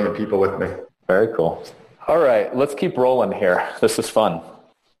 120 brilliant people with me. Very cool. All right, let's keep rolling here. This is fun.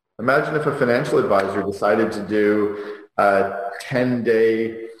 Imagine if a financial advisor decided to do a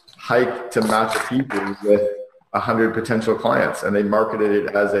 10-day hike to Machu Picchu with 100 potential clients, and they marketed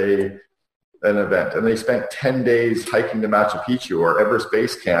it as an event. And they spent 10 days hiking to Machu Picchu or Everest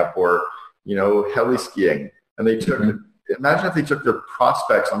Base Camp or, heli skiing. And they took, imagine if they took their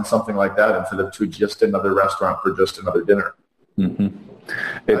prospects on something like that instead of to just another restaurant for just another dinner. Mm-hmm.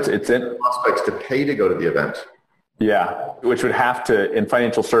 It's in prospects to pay to go to the event. Yeah, which would have to, in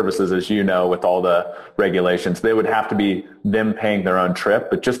financial services, as you know, with all the regulations, they would have to be them paying their own trip.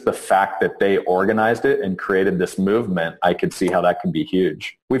 But just the fact that they organized it and created this movement, I could see how that can be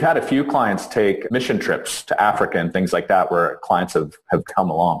huge. We've had a few clients take mission trips to Africa and things like that where clients have come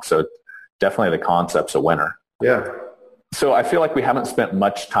along. So definitely the concept's a winner. Yeah. So I feel like we haven't spent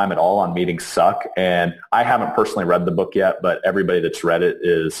much time at all on Meetings Suck. And I haven't personally read the book yet, but everybody that's read it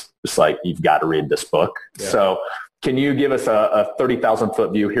is just like, you've got to read this book. Yeah. So can you give us a 30,000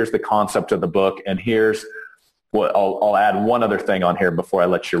 foot view? Here's the concept of the book. And here's what I'll add one other thing on here before I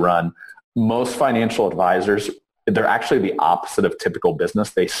let you run. Most financial advisors, they're actually the opposite of typical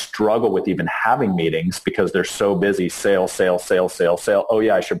business. They struggle with even having meetings because they're so busy. Sale. Oh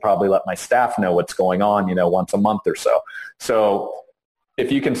yeah, I should probably let my staff know what's going on, once a month or so. So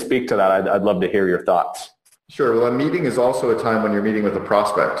if you can speak to that, I'd love to hear your thoughts. Sure. Well, a meeting is also a time when you're meeting with a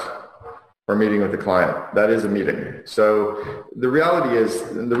prospect or meeting with a client. That is a meeting. So the reality is,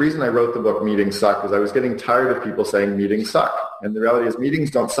 the reason I wrote the book Meetings Suck was I was getting tired of people saying meetings suck. And the reality is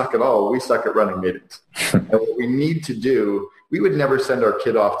meetings don't suck at all. We suck at running meetings. And what we need to do, we would never send our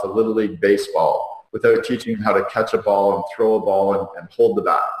kid off to Little League baseball without teaching them how to catch a ball and throw a ball and hold the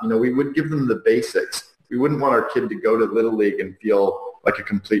bat. We would give them the basics. We wouldn't want our kid to go to Little League and feel like a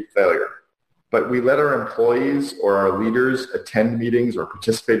complete failure. But we let our employees or our leaders attend meetings or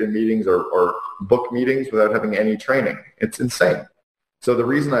participate in meetings or book meetings without having any training. It's insane. So the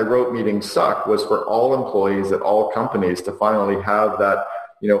reason I wrote Meetings Suck was for all employees at all companies to finally have that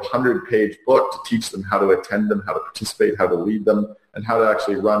 100-page book to teach them how to attend them, how to participate, how to lead them, and how to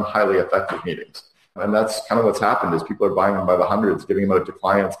actually run highly effective meetings. And that's kind of what's happened is people are buying them by the hundreds, giving them out to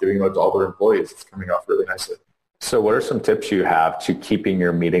clients, giving them out to all their employees. It's coming off really nicely. So what are some tips you have to keeping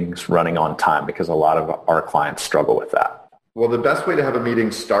your meetings running on time? Because a lot of our clients struggle with that. Well, the best way to have a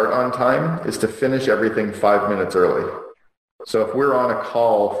meeting start on time is to finish everything 5 minutes early. So if we're on a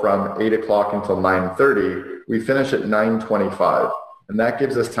call from 8 o'clock until 9:30, we finish at 9:25. And that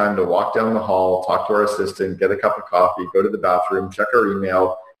gives us time to walk down the hall, talk to our assistant, get a cup of coffee, go to the bathroom, check our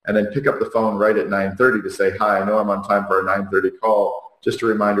email, and then pick up the phone right at 9:30 to say, hi, I know I'm on time for our 9:30 call. Just a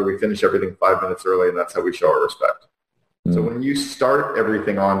reminder, we finish everything 5 minutes early, and that's how we show our respect. So when you start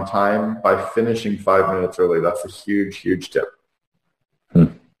everything on time by finishing 5 minutes early, that's a huge, huge tip.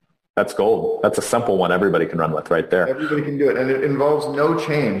 That's gold. That's a simple one everybody can run with right there. Everybody can do it, and it involves no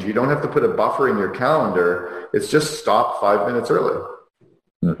change. You don't have to put a buffer in your calendar. It's just stop 5 minutes early.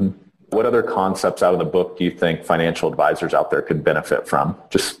 Mm-hmm. What other concepts out of the book do you think financial advisors out there could benefit from?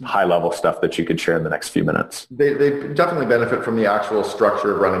 Just high-level stuff that you could share in the next few minutes. They definitely benefit from the actual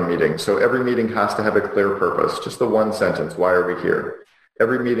structure of running meetings. So every meeting has to have a clear purpose. Just the one sentence, why are we here?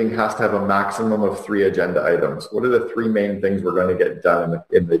 Every meeting has to have a maximum of 3 agenda items. What are the 3 main things we're going to get done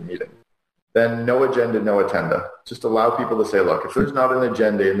in the meeting? Then no agenda, no attenda. Just allow people to say, look, if there's not an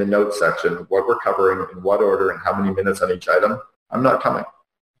agenda in the notes section, what we're covering, in what order, and how many minutes on each item, I'm not coming.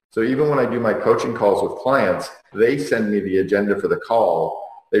 So even when I do my coaching calls with clients, they send me the agenda for the call.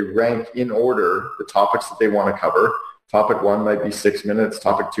 They rank in order the topics that they want to cover. Topic 1 might be 6 minutes.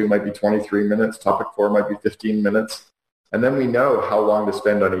 Topic 2 might be 23 minutes. Topic 4 might be 15 minutes. And then we know how long to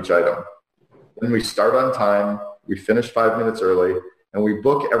spend on each item. Then we start on time. We finish 5 minutes early. And we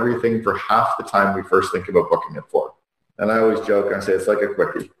book everything for half the time we first think about booking it for. And I always joke, I say it's like a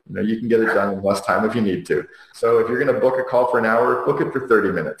quickie. You can get it done in less time if you need to. So if you're going to book a call for an hour, book it for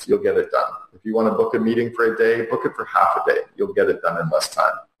 30 minutes. You'll get it done. If you want to book a meeting for a day, book it for half a day. You'll get it done in less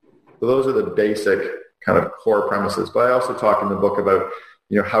time. So those are the basic kind of core premises. But I also talk in the book about,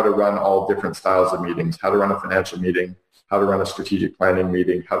 how to run all different styles of meetings, how to run a financial meeting, how to run a strategic planning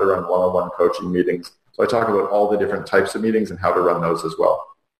meeting, how to run one-on-one coaching meetings. So I talk about all the different types of meetings and how to run those as well.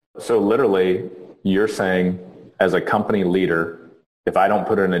 So literally, you're saying as a company leader, if I don't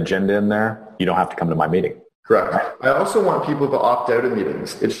put an agenda in there, you don't have to come to my meeting. Correct. I also want people to opt out of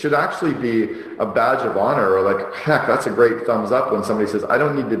meetings. It should actually be a badge of honor, or like, heck, that's a great thumbs up when somebody says, I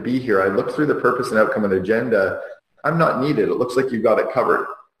don't need to be here. I looked through the purpose and outcome and agenda. I'm not needed. It looks like you've got it covered.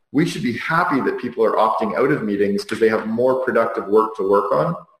 We should be happy that people are opting out of meetings because they have more productive work to work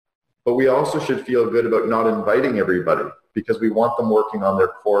on. But we also should feel good about not inviting everybody because we want them working on their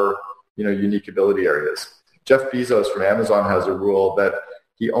core, unique ability areas. Jeff Bezos from Amazon has a rule that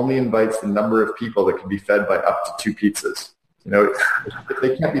he only invites the number of people that can be fed by up to 2 pizzas. If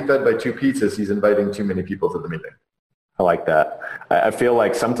they can't be fed by 2 pizzas, he's inviting too many people to the meeting. I like that. I feel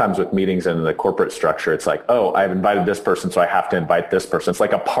like sometimes with meetings in the corporate structure, it's like, oh, I've invited this person, so I have to invite this person. It's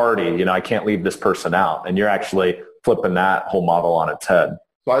like a party, I can't leave this person out. And you're actually flipping that whole model on its head.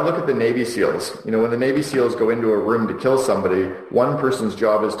 So I look at the Navy SEALs. When the Navy SEALs go into a room to kill somebody, one person's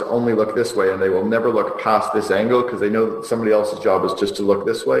job is to only look this way, and they will never look past this angle because they know that somebody else's job is just to look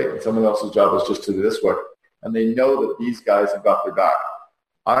this way, and someone else's job is just to do this way. And they know that these guys have got their back.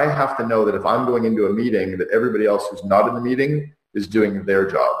 I have to know that if I'm going into a meeting, that everybody else who's not in the meeting is doing their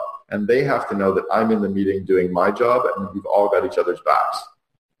job. And they have to know that I'm in the meeting doing my job, and we've all got each other's backs.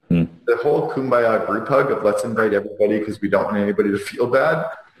 The whole kumbaya group hug of let's invite everybody because we don't want anybody to feel bad,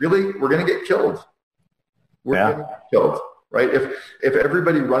 really, we're going to get killed. We're going to get killed, right? If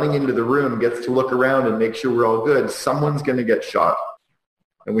everybody running into the room gets to look around and make sure we're all good, someone's going to get shot.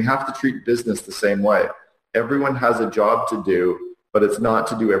 And we have to treat business the same way. Everyone has a job to do, but it's not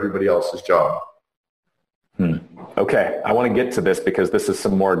to do everybody else's job. Okay, I want to get to this because this is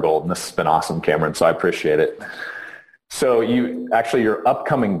some more gold, and this has been awesome, Cameron, so I appreciate it. So your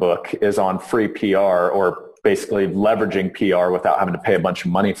upcoming book is on free PR, or basically leveraging PR without having to pay a bunch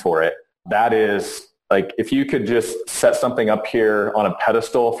of money for it. That is like, if you could just set something up here on a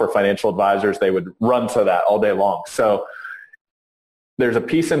pedestal for financial advisors, they would run to that all day long. So there's a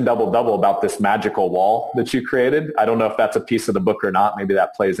piece in Double Double about this magical wall that you created. I don't know if that's a piece of the book or not. Maybe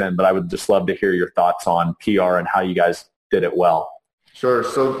that plays in, but I would just love to hear your thoughts on PR and how you guys did it well. Sure.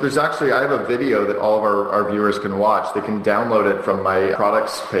 So I have a video that all of our viewers can watch. They can download it from my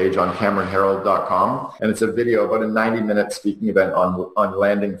products page on CameronHerold.com. And it's a video, about a 90-minute speaking event on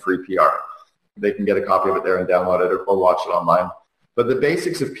landing free PR. They can get a copy of it there and download it or watch it online. But the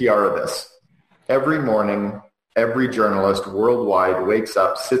basics of PR are this. Every morning, every journalist worldwide wakes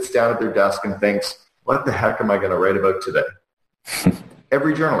up, sits down at their desk and thinks, what the heck am I going to write about today?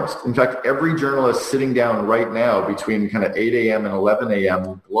 Every journalist. In fact, every journalist sitting down right now between kind of 8 a.m. and 11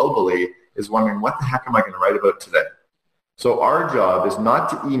 a.m. globally is wondering, what the heck am I going to write about today? So our job is not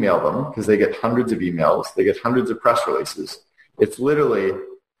to email them because they get hundreds of emails. They get hundreds of press releases. It's literally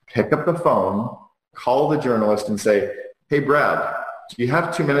pick up the phone, call the journalist and say, hey, Brad, do you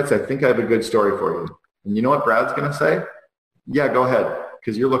have 2 minutes? I think I have a good story for you. And you know what Brad's going to say? Yeah, go ahead,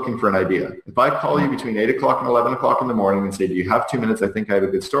 because you're looking for an idea. If I call you between 8 o'clock and 11 o'clock in the morning and say, do you have 2 minutes? I think I have a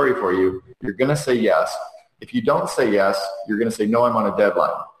good story for you. You're going to say yes. If you don't say yes, you're going to say, no, I'm on a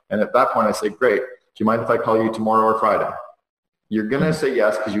deadline. And at that point, I say, great. Do you mind if I call you tomorrow or Friday? You're going to say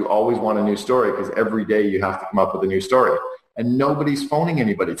yes because you always want a new story because every day you have to come up with a new story. And nobody's phoning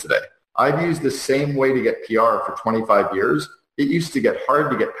anybody today. I've used the same way to get PR for 25 years. It used to get hard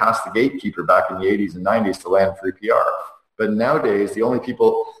to get past the gatekeeper back in the 80s and 90s to land free PR. But nowadays, the only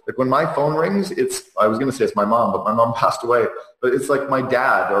people, like when my phone rings, I was going to say it's my mom, but my mom passed away. But it's like my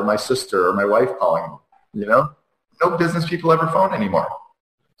dad or my sister or my wife calling me, No business people ever phone anymore.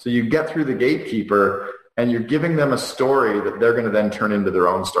 So you get through the gatekeeper and you're giving them a story that they're going to then turn into their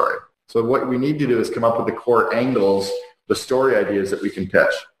own story. So what we need to do is come up with the core angles, the story ideas that we can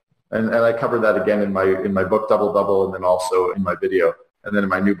pitch. And I cover that again in my book, Double Double, and then also in my video, and then in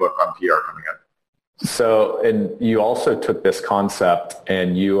my new book on PR coming out. So, and you also took this concept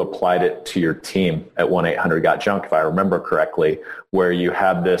and you applied it to your team at 1-800-GOT-JUNK, if I remember correctly, where you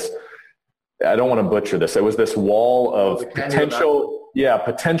had this, I don't want to butcher this, it was this wall of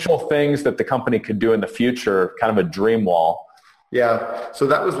potential things that the company could do in the future, kind of a dream wall. Yeah, so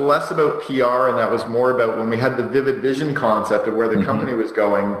that was less about PR and that was more about when we had the vivid vision concept of where the company was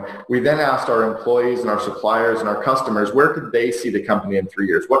going. We then asked our employees and our suppliers and our customers, where could they see the company in 3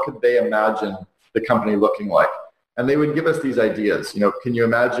 years? What could they imagine the company looking like? And they would give us these ideas. Can you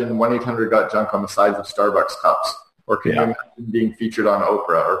imagine 1-800-GOT-JUNK on the sides of Starbucks cups? Or can you imagine being featured on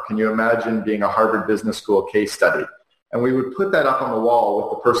Oprah? Or can you imagine being a Harvard Business School case study? And we would put that up on the wall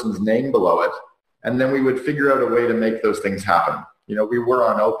with the person's name below it. And then we would figure out a way to make those things happen. We were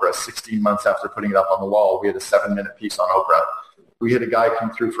on Oprah 16 months after putting it up on the wall. We had a 7-minute piece on Oprah. We had a guy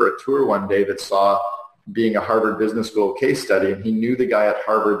come through for a tour one day that saw being a Harvard Business School case study, and he knew the guy at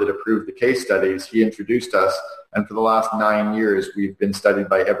Harvard that approved the case studies. He introduced us, and for the last 9 years, we've been studied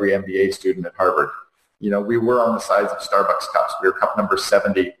by every MBA student at Harvard. We were on the sides of Starbucks cups. We were cup number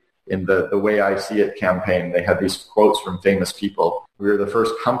 70 in the Way I See It campaign. They had these quotes from famous people. We were the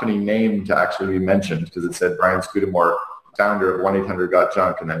first company name to actually be mentioned because it said Brian Scudamore, founder of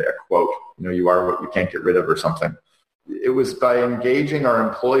 1-800-GOT-JUNK, and then a quote, you are what you can't get rid of or something. It was by engaging our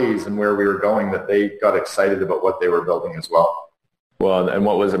employees and where we were going that they got excited about what they were building as well. Well, and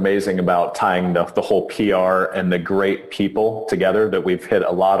what was amazing about tying the whole PR and the great people together that we've hit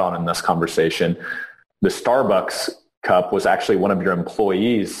a lot on in this conversation, the Starbucks cup was actually one of your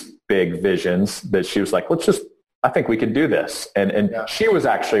employees' big visions that she was like, I think we could do this. And she was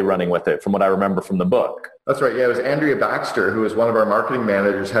actually running with it from what I remember from the book. That's right. Yeah, it was Andrea Baxter, who was one of our marketing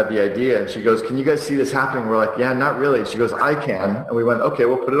managers, had the idea. And she goes, can you guys see this happening? We're like, yeah, not really. She goes, I can. And we went, okay,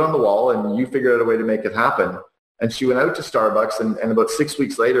 we'll put it on the wall and you figure out a way to make it happen. And she went out to Starbucks and about 6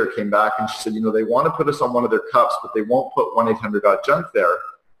 weeks later came back and she said, they want to put us on one of their cups, but they won't put 1-800-GOT-JUNK there.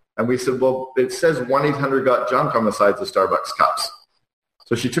 And we said, well, it says 1-800-GOT-JUNK on the sides of Starbucks cups.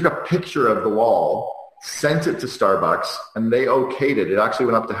 So she took a picture of the wall, sent it to Starbucks, and they okayed it. It actually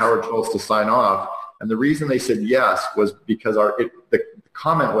went up to Howard Schultz to sign off. And the reason they said yes was because the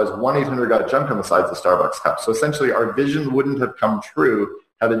comment was 1-800-GOT-JUNK on the sides of Starbucks cups. So essentially our vision wouldn't have come true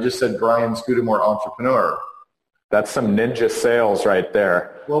had it just said Brian Scudamore, entrepreneur. That's some ninja sales right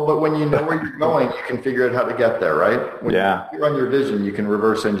there. Well, but when you know where you're going, you can figure out how to get there, right? When you're on your vision, you can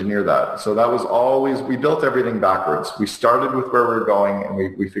reverse engineer that. So that was always, we built everything backwards. We started with where we were going and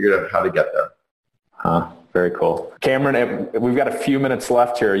we figured out how to get there. Very cool. Cameron, we've got a few minutes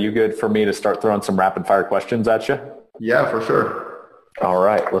left here. Are you good for me to start throwing some rapid fire questions at you? Yeah, for sure. All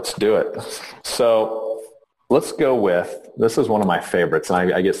right, let's do it. So let's go with, this is one of my favorites,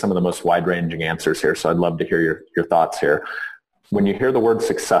 and I get some of the most wide-ranging answers here, so I'd love to hear your thoughts here. When you hear the word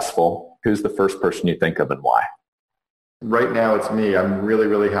successful, who's the first person you think of and why? Right now, it's me. I'm really,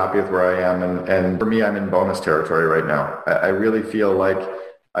 really happy with where I am, and for me, I'm in bonus territory right now. I really feel like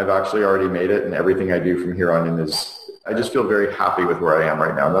I've actually already made it, and everything I do from here on in is I just feel very happy with where I am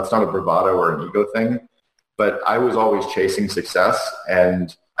right now. And that's not a bravado or an ego thing, but I was always chasing success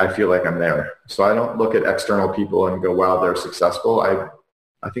and I feel like I'm there. So I don't look at external people and go, wow, they're successful.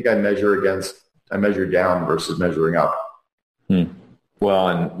 I think I measure down versus measuring up. Well,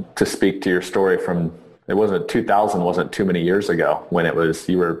 and to speak to your story from, 2000 wasn't too many years ago when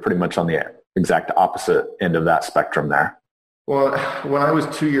you were pretty much on the exact opposite end of that spectrum there. Well, when I was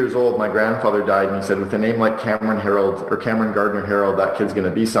 2 years old, my grandfather died, and he said, with a name like Cameron Gardner Herold, that kid's going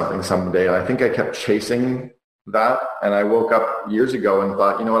to be something someday. And I think I kept chasing that. And I woke up years ago and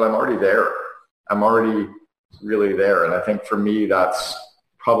thought, you know what, I'm already there. I'm already really there. And I think for me, that's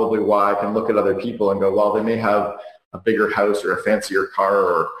probably why I can look at other people and go, well, they may have a bigger house or a fancier car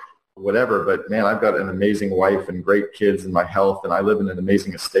or whatever, but man, I've got an amazing wife and great kids and my health, and I live in an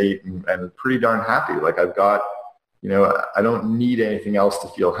amazing estate and pretty darn happy. Like I've got, I don't need anything else to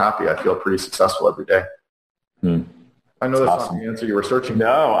feel happy. I feel pretty successful every day. I know that's awesome. Not the answer you were searching for.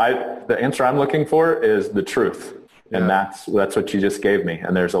 No, the answer I'm looking for is the truth. Yeah. And that's what you just gave me.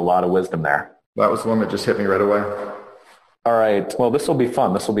 And there's a lot of wisdom there. That was the one that just hit me right away. All right. Well, this will be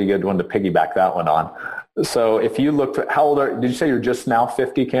fun. This will be a good one to piggyback that one on. So if you looked at, how old did you say you're just now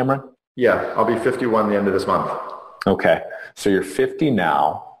 50, Cameron? Yeah, I'll be 51 the end of this month. Okay. So you're 50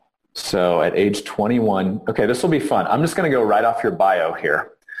 now. So at age 21, okay, this will be fun. I'm just going to go right off your bio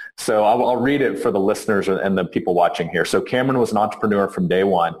here. So I'll read it for the listeners and the people watching here. So Cameron was an entrepreneur from day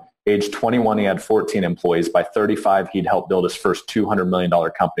one. Age 21, he had 14 employees. By 35, he'd helped build his first $200 million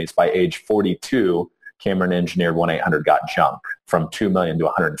companies. By age 42, Cameron engineered 1-800-GOT-JUNK from $2 million to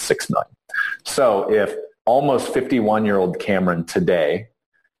 $106 million. So if almost 51-year-old Cameron today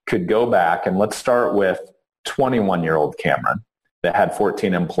could go back, and let's start with 21-year-old Cameron that had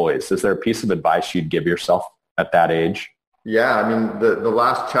 14 employees, is there a piece of advice you'd give yourself at that age? Yeah, I mean, the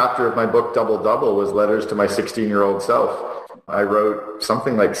last chapter of my book, Double Double, was letters to my 16-year-old self. I wrote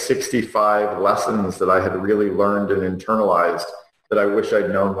something like 65 lessons that I had really learned and internalized that I wish I'd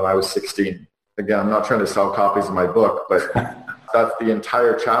known when I was 16. Again, I'm not trying to sell copies of my book, but that's the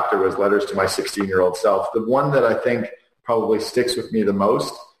entire chapter was letters to my 16-year-old self. The one that I think probably sticks with me the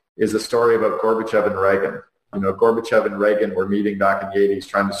most is a story about Gorbachev and Reagan. Gorbachev and Reagan were meeting back in the 80s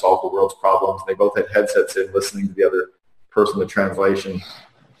trying to solve the world's problems. They both had headsets in listening to the other person, the translation.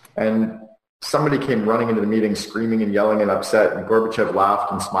 And somebody came running into the meeting screaming and yelling and upset, and Gorbachev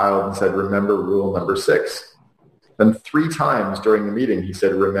laughed and smiled and said, "Remember rule number 6. Then 3 times during the meeting, he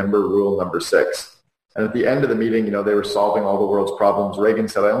said, "Remember rule number 6. And at the end of the meeting, they were solving all the world's problems. Reagan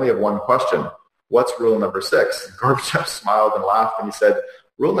said, "I only have one question. What's rule number 6? And Gorbachev smiled and laughed, and he said,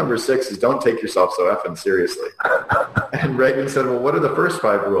 "Rule number 6 is don't take yourself so effing seriously." And Reagan said, "Well, what are the first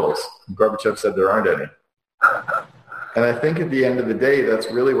 5 rules?" And Gorbachev said, "There aren't any." And I think at the end of the day,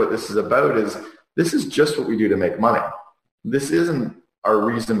 that's really what this is about, is this is just what we do to make money. This isn't our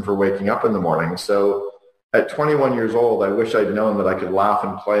reason for waking up in the morning. So at 21 years old, I wish I'd known that I could laugh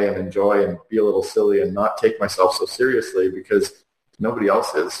and play and enjoy and be a little silly and not take myself so seriously, because nobody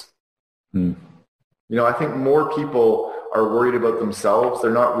else is. I think more people are worried about themselves.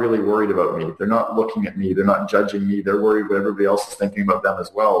 They're not really worried about me. They're not looking at me. They're not judging me. They're worried what everybody else is thinking about them as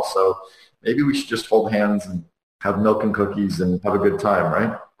well. So maybe we should just hold hands and have milk and cookies and have a good time,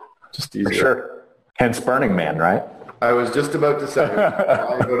 right? Just easier. For sure. Hence Burning Man, right? I was just about to say,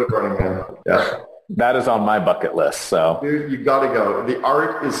 I go to Burning Man. Yeah. That is on my bucket list. So, dude, you got to go. The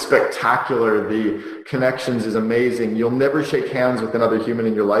art is spectacular. The connections is amazing. You'll never shake hands with another human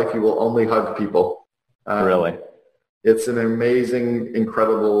in your life. You will only hug people. Really? It's an amazing,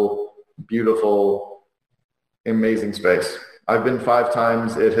 incredible, beautiful, amazing space. I've been 5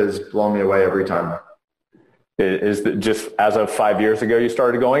 times. It has blown me away every time. Is it just as of 5 years ago you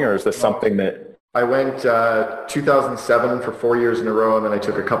started going, or is this something that... I went 2007 for 4 years in a row, and then I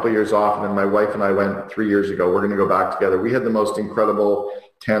took a couple of years off, and then my wife and I went 3 years ago. We're going to go back together. We had the most incredible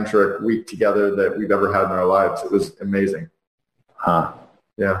tantric week together that we've ever had in our lives. It was amazing. Huh.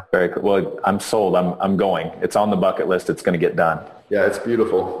 Yeah. Very cool. Well, I'm sold. I'm going. It's on the bucket list. It's going to get done. Yeah, it's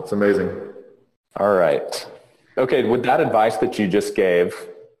beautiful. It's amazing. All right. Okay, with that advice that you just gave,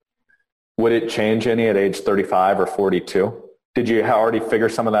 would it change any at age 35 or 42? Did you already figure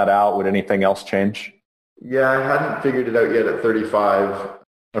some of that out? Would anything else change? Yeah, I hadn't figured it out yet at 35.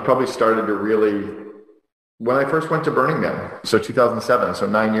 I probably started to really, when I first went to Burning Man, so 2007, so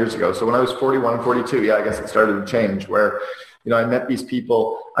 9 years ago. So when I was 41, 42, yeah, I guess it started to change where, I met these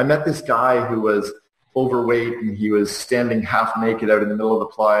people. I met this guy who was overweight, and he was standing half naked out in the middle of the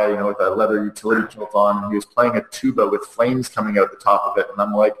playa, with a leather utility kilt on, and he was playing a tuba with flames coming out the top of it. And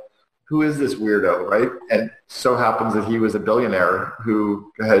I'm like, who is this weirdo, right? And so happens that he was a billionaire who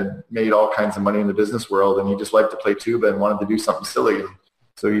had made all kinds of money in the business world, and he just liked to play tuba and wanted to do something silly.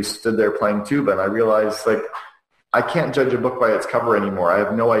 So he stood there playing tuba, and I realized, like, I can't judge a book by its cover anymore. I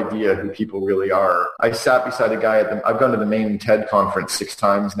have no idea who people really are. I sat beside a guy I've gone to the main TED conference 6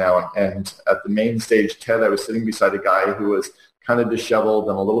 times now, and at the main stage TED, I was sitting beside a guy who was kind of disheveled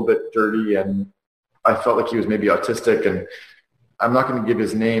and a little bit dirty, and I felt like he was maybe autistic, and I'm not going to give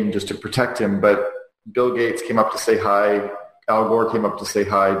his name just to protect him, but Bill Gates came up to say hi. Al Gore came up to say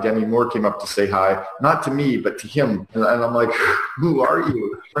hi. Demi Moore came up to say hi, not to me, but to him. And I'm like, who are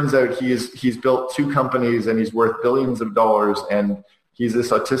you? Turns out he's built 2 companies and he's worth billions of dollars. And he's this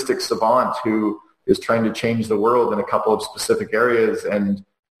autistic savant who is trying to change the world in a couple of specific areas. And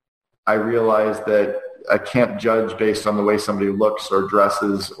I realized that I can't judge based on the way somebody looks or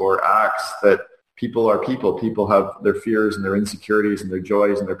dresses or acts, that people are people. People have their fears and their insecurities and their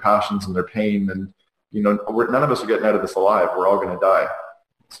joys and their passions and their pain. And none of us are getting out of this alive. We're all going to die.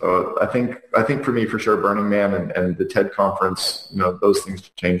 So I think for me, for sure, Burning Man and the TED conference, those things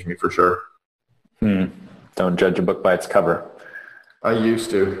changed me for sure. Don't judge a book by its cover. I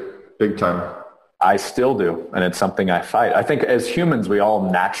used to, big time. I still do, and it's something I fight. I think as humans, we all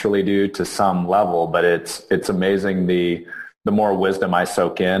naturally do to some level, but it's amazing the more wisdom I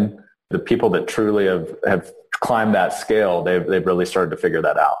soak in, the people that truly have climbed that scale, they've really started to figure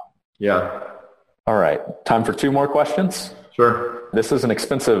that out. Yeah. All right. Time for 2 more questions? Sure. This is an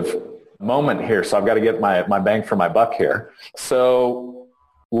expensive moment here, so I've got to get my bang for my buck here. So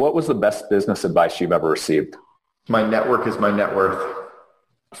what was the best business advice you've ever received? My network is my net worth.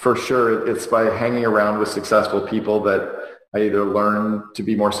 For sure, it's by hanging around with successful people that I either learn to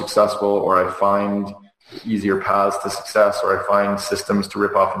be more successful, or I find easier paths to success, or I find systems to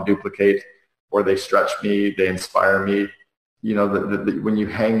rip off and duplicate, or they stretch me, they inspire me. When you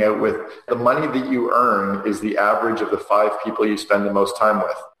hang out with, the money that you earn is the average of the 5 people you spend the most time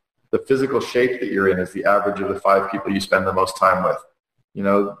with. The physical shape that you're in is the average of the 5 people you spend the most time with.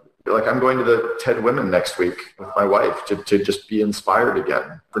 Like I'm going to the TED Women next week with my wife to just be inspired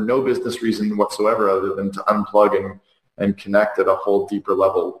again for no business reason whatsoever other than to unplug and connect at a whole deeper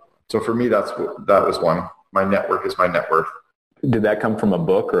level. So for me, that was one. My network is my net worth. Did that come from a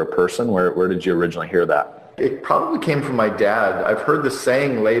book or a person? Where did you originally hear that? It probably came from my dad. I've heard the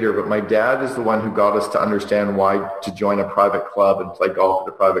saying later, but my dad is the one who got us to understand why to join a private club and play golf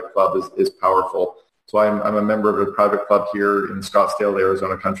at a private club is powerful. So I'm a member of a private club here in Scottsdale, the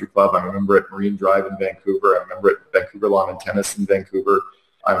Arizona Country Club. I'm a member at Marine Drive in Vancouver. I'm a member at Vancouver Lawn and Tennis in Vancouver.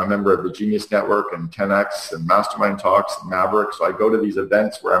 I'm a member of the Genius Network and 10X and Mastermind Talks and Maverick. So I go to these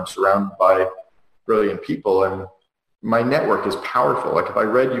events where I'm surrounded by brilliant people, and my network is powerful. Like if I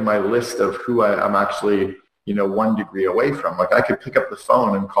read you my list of who I'm actually, 1 degree away from, like I could pick up the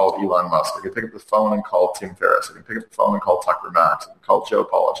phone and call Elon Musk. I could pick up the phone and call Tim Ferriss. I could pick up the phone and call Tucker Max. I could call Joe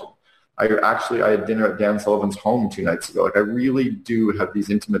Polish. I had dinner at Dan Sullivan's home 2 nights ago. Like I really do have these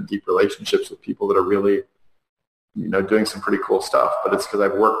intimate, deep relationships with people that are really, doing some pretty cool stuff, but it's because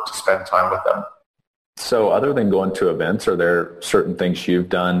I've worked to spend time with them. So other than going to events, are there certain things you've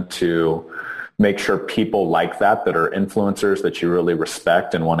done to make sure people like that are influencers that you really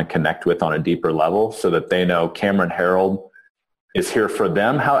respect and want to connect with on a deeper level so that they know Cameron Herold is here for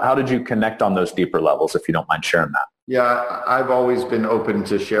them? How did you connect on those deeper levels, if you don't mind sharing that? Yeah, I've always been open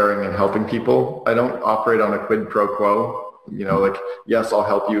to sharing and helping people. I don't operate on a quid pro quo. Yes, I'll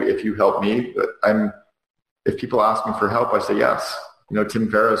help you if you help me. But if people ask me for help, I say yes. Tim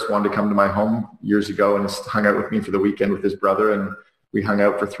Ferriss wanted to come to my home years ago and hung out with me for the weekend with his brother, and we hung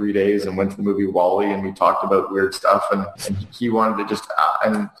out for 3 days and went to the movie WALL-E, and we talked about weird stuff, and he wanted to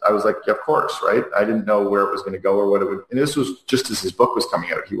and I was like, yeah, of course, right? I didn't know where it was going to go or what it would, and this was just as his book was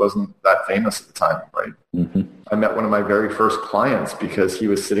coming out. He wasn't that famous at the time, right? Mm-hmm. I met one of my very first clients because he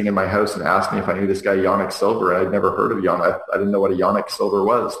was sitting in my house and asked me if I knew this guy, Yannick Silver, and I'd never heard of Yannick. I didn't know what a Yannick Silver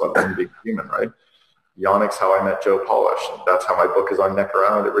was, let alone a big human, right? Yannick's how I met Joe Polish. And that's how my book is on Neck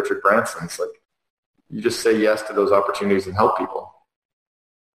Around at Richard Branson's. Like, you just say yes to those opportunities and help people.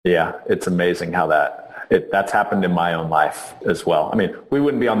 Yeah, it's amazing how that's happened in my own life as well. I mean, we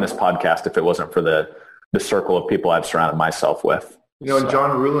wouldn't be on this podcast if it wasn't for the circle of people I've surrounded myself with. And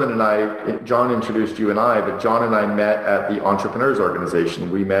John Rulin and John introduced you and I, but John and I met at the Entrepreneurs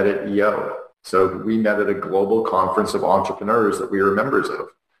Organization. We met at EO. So we met at a global conference of entrepreneurs that we were members of.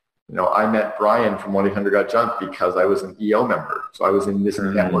 I met Brian from 1-800-GOT-JUNK because I was an EO member. So I was in this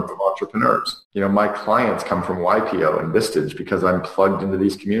network of entrepreneurs. My clients come from YPO and Vistage because I'm plugged into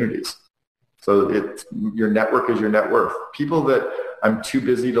these communities. So your network is your net worth. People that I'm too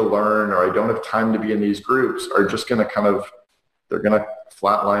busy to learn or I don't have time to be in these groups are just going to kind of they're going to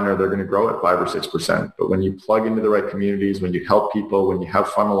flatline or they're going to grow at 5 or 6%. But when you plug into the right communities, when you help people, when you have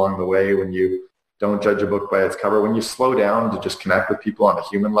fun along the way, when you don't judge a book by its cover, when you slow down to just connect with people on a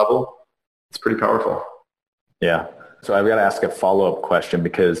human level, it's pretty powerful. Yeah. So I've got to ask a follow-up question,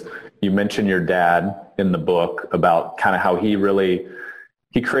 because you mentioned your dad in the book about kind of how he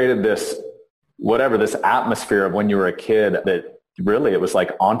created this atmosphere of when you were a kid that really it was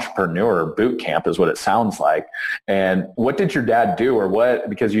like entrepreneur boot camp is what it sounds like. And what did your dad do, or what,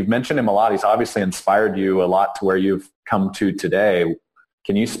 because you've mentioned him a lot, he's obviously inspired you a lot to where you've come to today.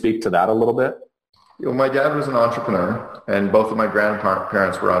 Can you speak to that a little bit? My dad was an entrepreneur, and both of my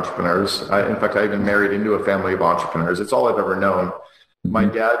grandparents were entrepreneurs. In fact, I even married into a family of entrepreneurs. It's all I've ever known. My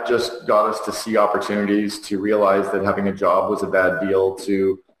dad just got us to see opportunities, to realize that having a job was a bad deal,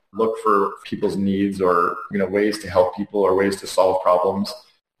 to look for people's needs or ways to help people or ways to solve problems.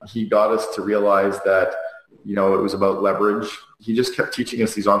 He got us to realize that it was about leverage. He just kept teaching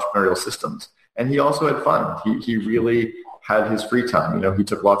us these entrepreneurial systems, and he also had fun. He really had his free time. He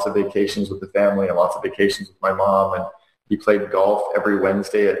took lots of vacations with the family and lots of vacations with my mom, and he played golf every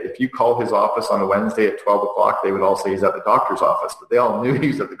Wednesday. If you call his office on a Wednesday at 12 o'clock, they would all say he's at the doctor's office, but they all knew he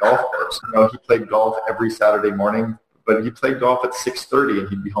was at the golf course. He played golf every Saturday morning, but he played golf at 6:30 and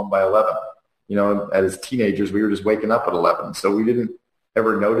he'd be home by 11. As teenagers, we were just waking up at 11. So we didn't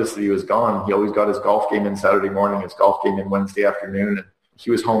ever notice that he was gone. He always got his golf game in Saturday morning, his golf game in Wednesday afternoon. And he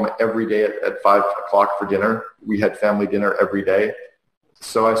was home every day at 5 o'clock for dinner. We had family dinner every day.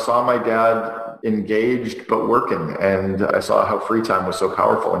 So I saw my dad engaged but working, and I saw how free time was so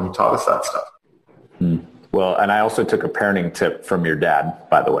powerful, and he taught us that stuff. Well, and I also took a parenting tip from your dad,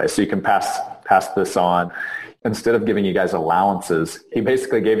 by the way, so you can pass this on. Instead of giving you guys allowances, he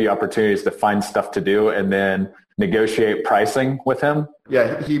basically gave you opportunities to find stuff to do and then negotiate pricing with him.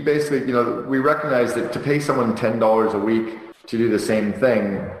 Yeah, he basically, we recognized that to pay someone $10 a week to do the same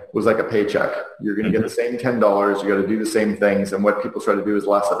thing was like a paycheck. You're going to get the same $10. You got to do the same things. And what people try to do is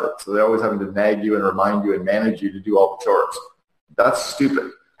less of it. So they're always having to nag you and remind you and manage you to do all the chores. That's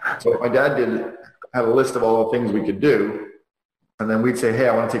stupid. So what my dad did, had a list of all the things we could do. And then we'd say, hey,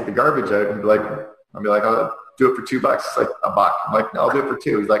 I want to take the garbage out. And I'd be like, I'll do it for $2. It's like $1. I'm like, no, I'll do it for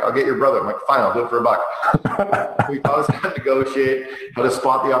 $2. He's like, I'll get your brother. I'm like, fine, I'll do it for $1. We taught us how to negotiate, how to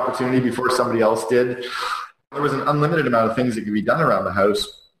spot the opportunity before somebody else did. There was an unlimited amount of things that could be done around the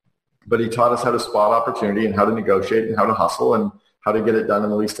house, but he taught us how to spot opportunity and how to negotiate and how to hustle and how to get it done in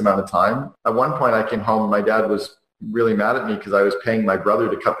the least amount of time. At one point I came home, my dad was really mad at me because I was paying my brother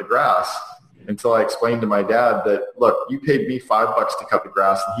to cut the grass, until I explained to my dad that, look, you paid me $5 to cut the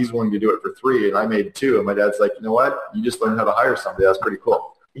grass and he's willing to do it for $3 and I made $2. And my dad's like, you know what? You just learned how to hire somebody. That's pretty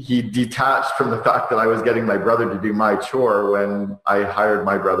cool. He detached from the fact that I was getting my brother to do my chore when I hired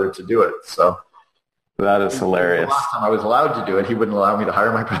my brother to do it. So that is hilarious. The last time I was allowed to do it, he wouldn't allow me to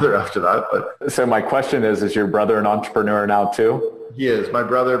hire my brother after that. But so my question is your brother an entrepreneur now too? He is. My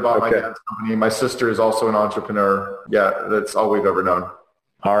brother bought my dad's company. My sister is also an entrepreneur. Yeah, that's all we've ever known.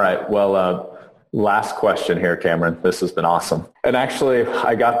 All right. Well, last question here, Cameron. This has been awesome. And actually,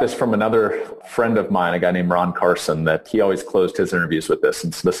 I got this from another friend of mine, a guy named Ron Carson, that he always closed his interviews with this.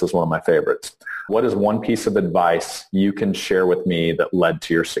 And so this is one of my favorites. What is one piece of advice you can share with me that led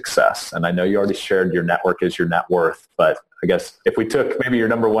to your success? And I know you already shared your network is your net worth, but I guess if we took maybe your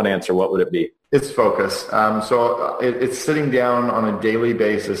number one answer, what would it be? It's focus. So it's sitting down on a daily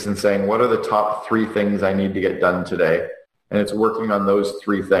basis and saying, what are the top 3 things I need to get done today? And it's working on those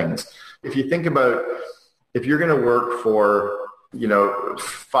 3 things. If you think about, if you're going to work for,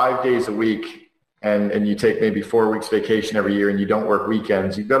 5 days a week and you take maybe 4 weeks vacation every year and you don't work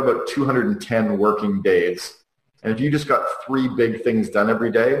weekends, you've got about 210 working days. And if you just got 3 big things done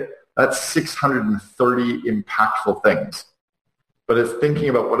every day, that's 630 impactful things. But it's thinking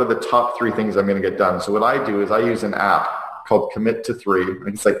about what are the top 3 things I'm going to get done. So what I do is I use an app called Commit to 3. I think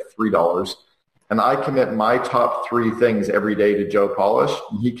it's like $3. And I commit my top 3 things every day to Joe Polish,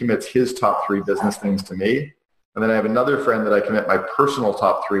 and he commits his top 3 business things to me. And then I have another friend that I commit my personal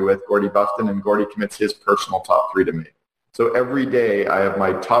top 3 with, Gordy Buffton, and Gordy commits his personal top 3 to me. So every day I have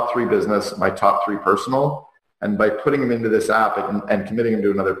my top 3 business, my top 3 personal, and by putting them into this app and committing them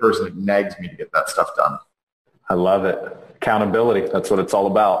to another person, it nags me to get that stuff done. I love it. Accountability. That's what it's all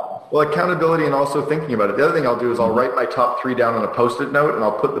about. Well, accountability and also thinking about it. The other thing I'll do is I'll write my top 3 down on a Post-it note, and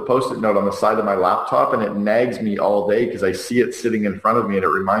I'll put the Post-it note on the side of my laptop, and it nags me all day because I see it sitting in front of me and it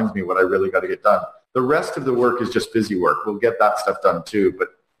reminds me what I really got to get done. The rest of the work is just busy work. We'll get that stuff done too, but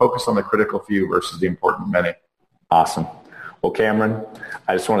focus on the critical few versus the important many. Awesome. Well, Cameron,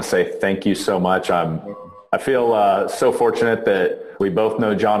 I just want to say thank you so much. I feel so fortunate that We both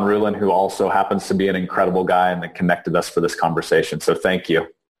know John Rulin, who also happens to be an incredible guy and that connected us for this conversation. So thank you.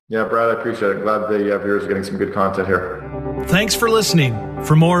 Yeah, Brad, I appreciate it. Glad the viewers are getting some good content here. Thanks for listening.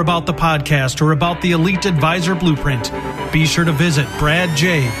 For more about the podcast or about the Elite Advisor Blueprint, be sure to visit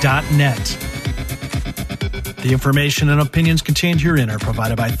bradj.net. The information and opinions contained herein are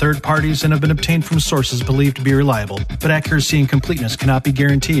provided by third parties and have been obtained from sources believed to be reliable, but accuracy and completeness cannot be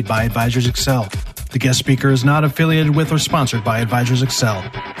guaranteed by Advisors Excel. The guest speaker is not affiliated with or sponsored by Advisors Excel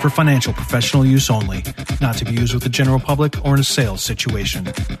for financial professional use only, not to be used with the general public or in a sales situation.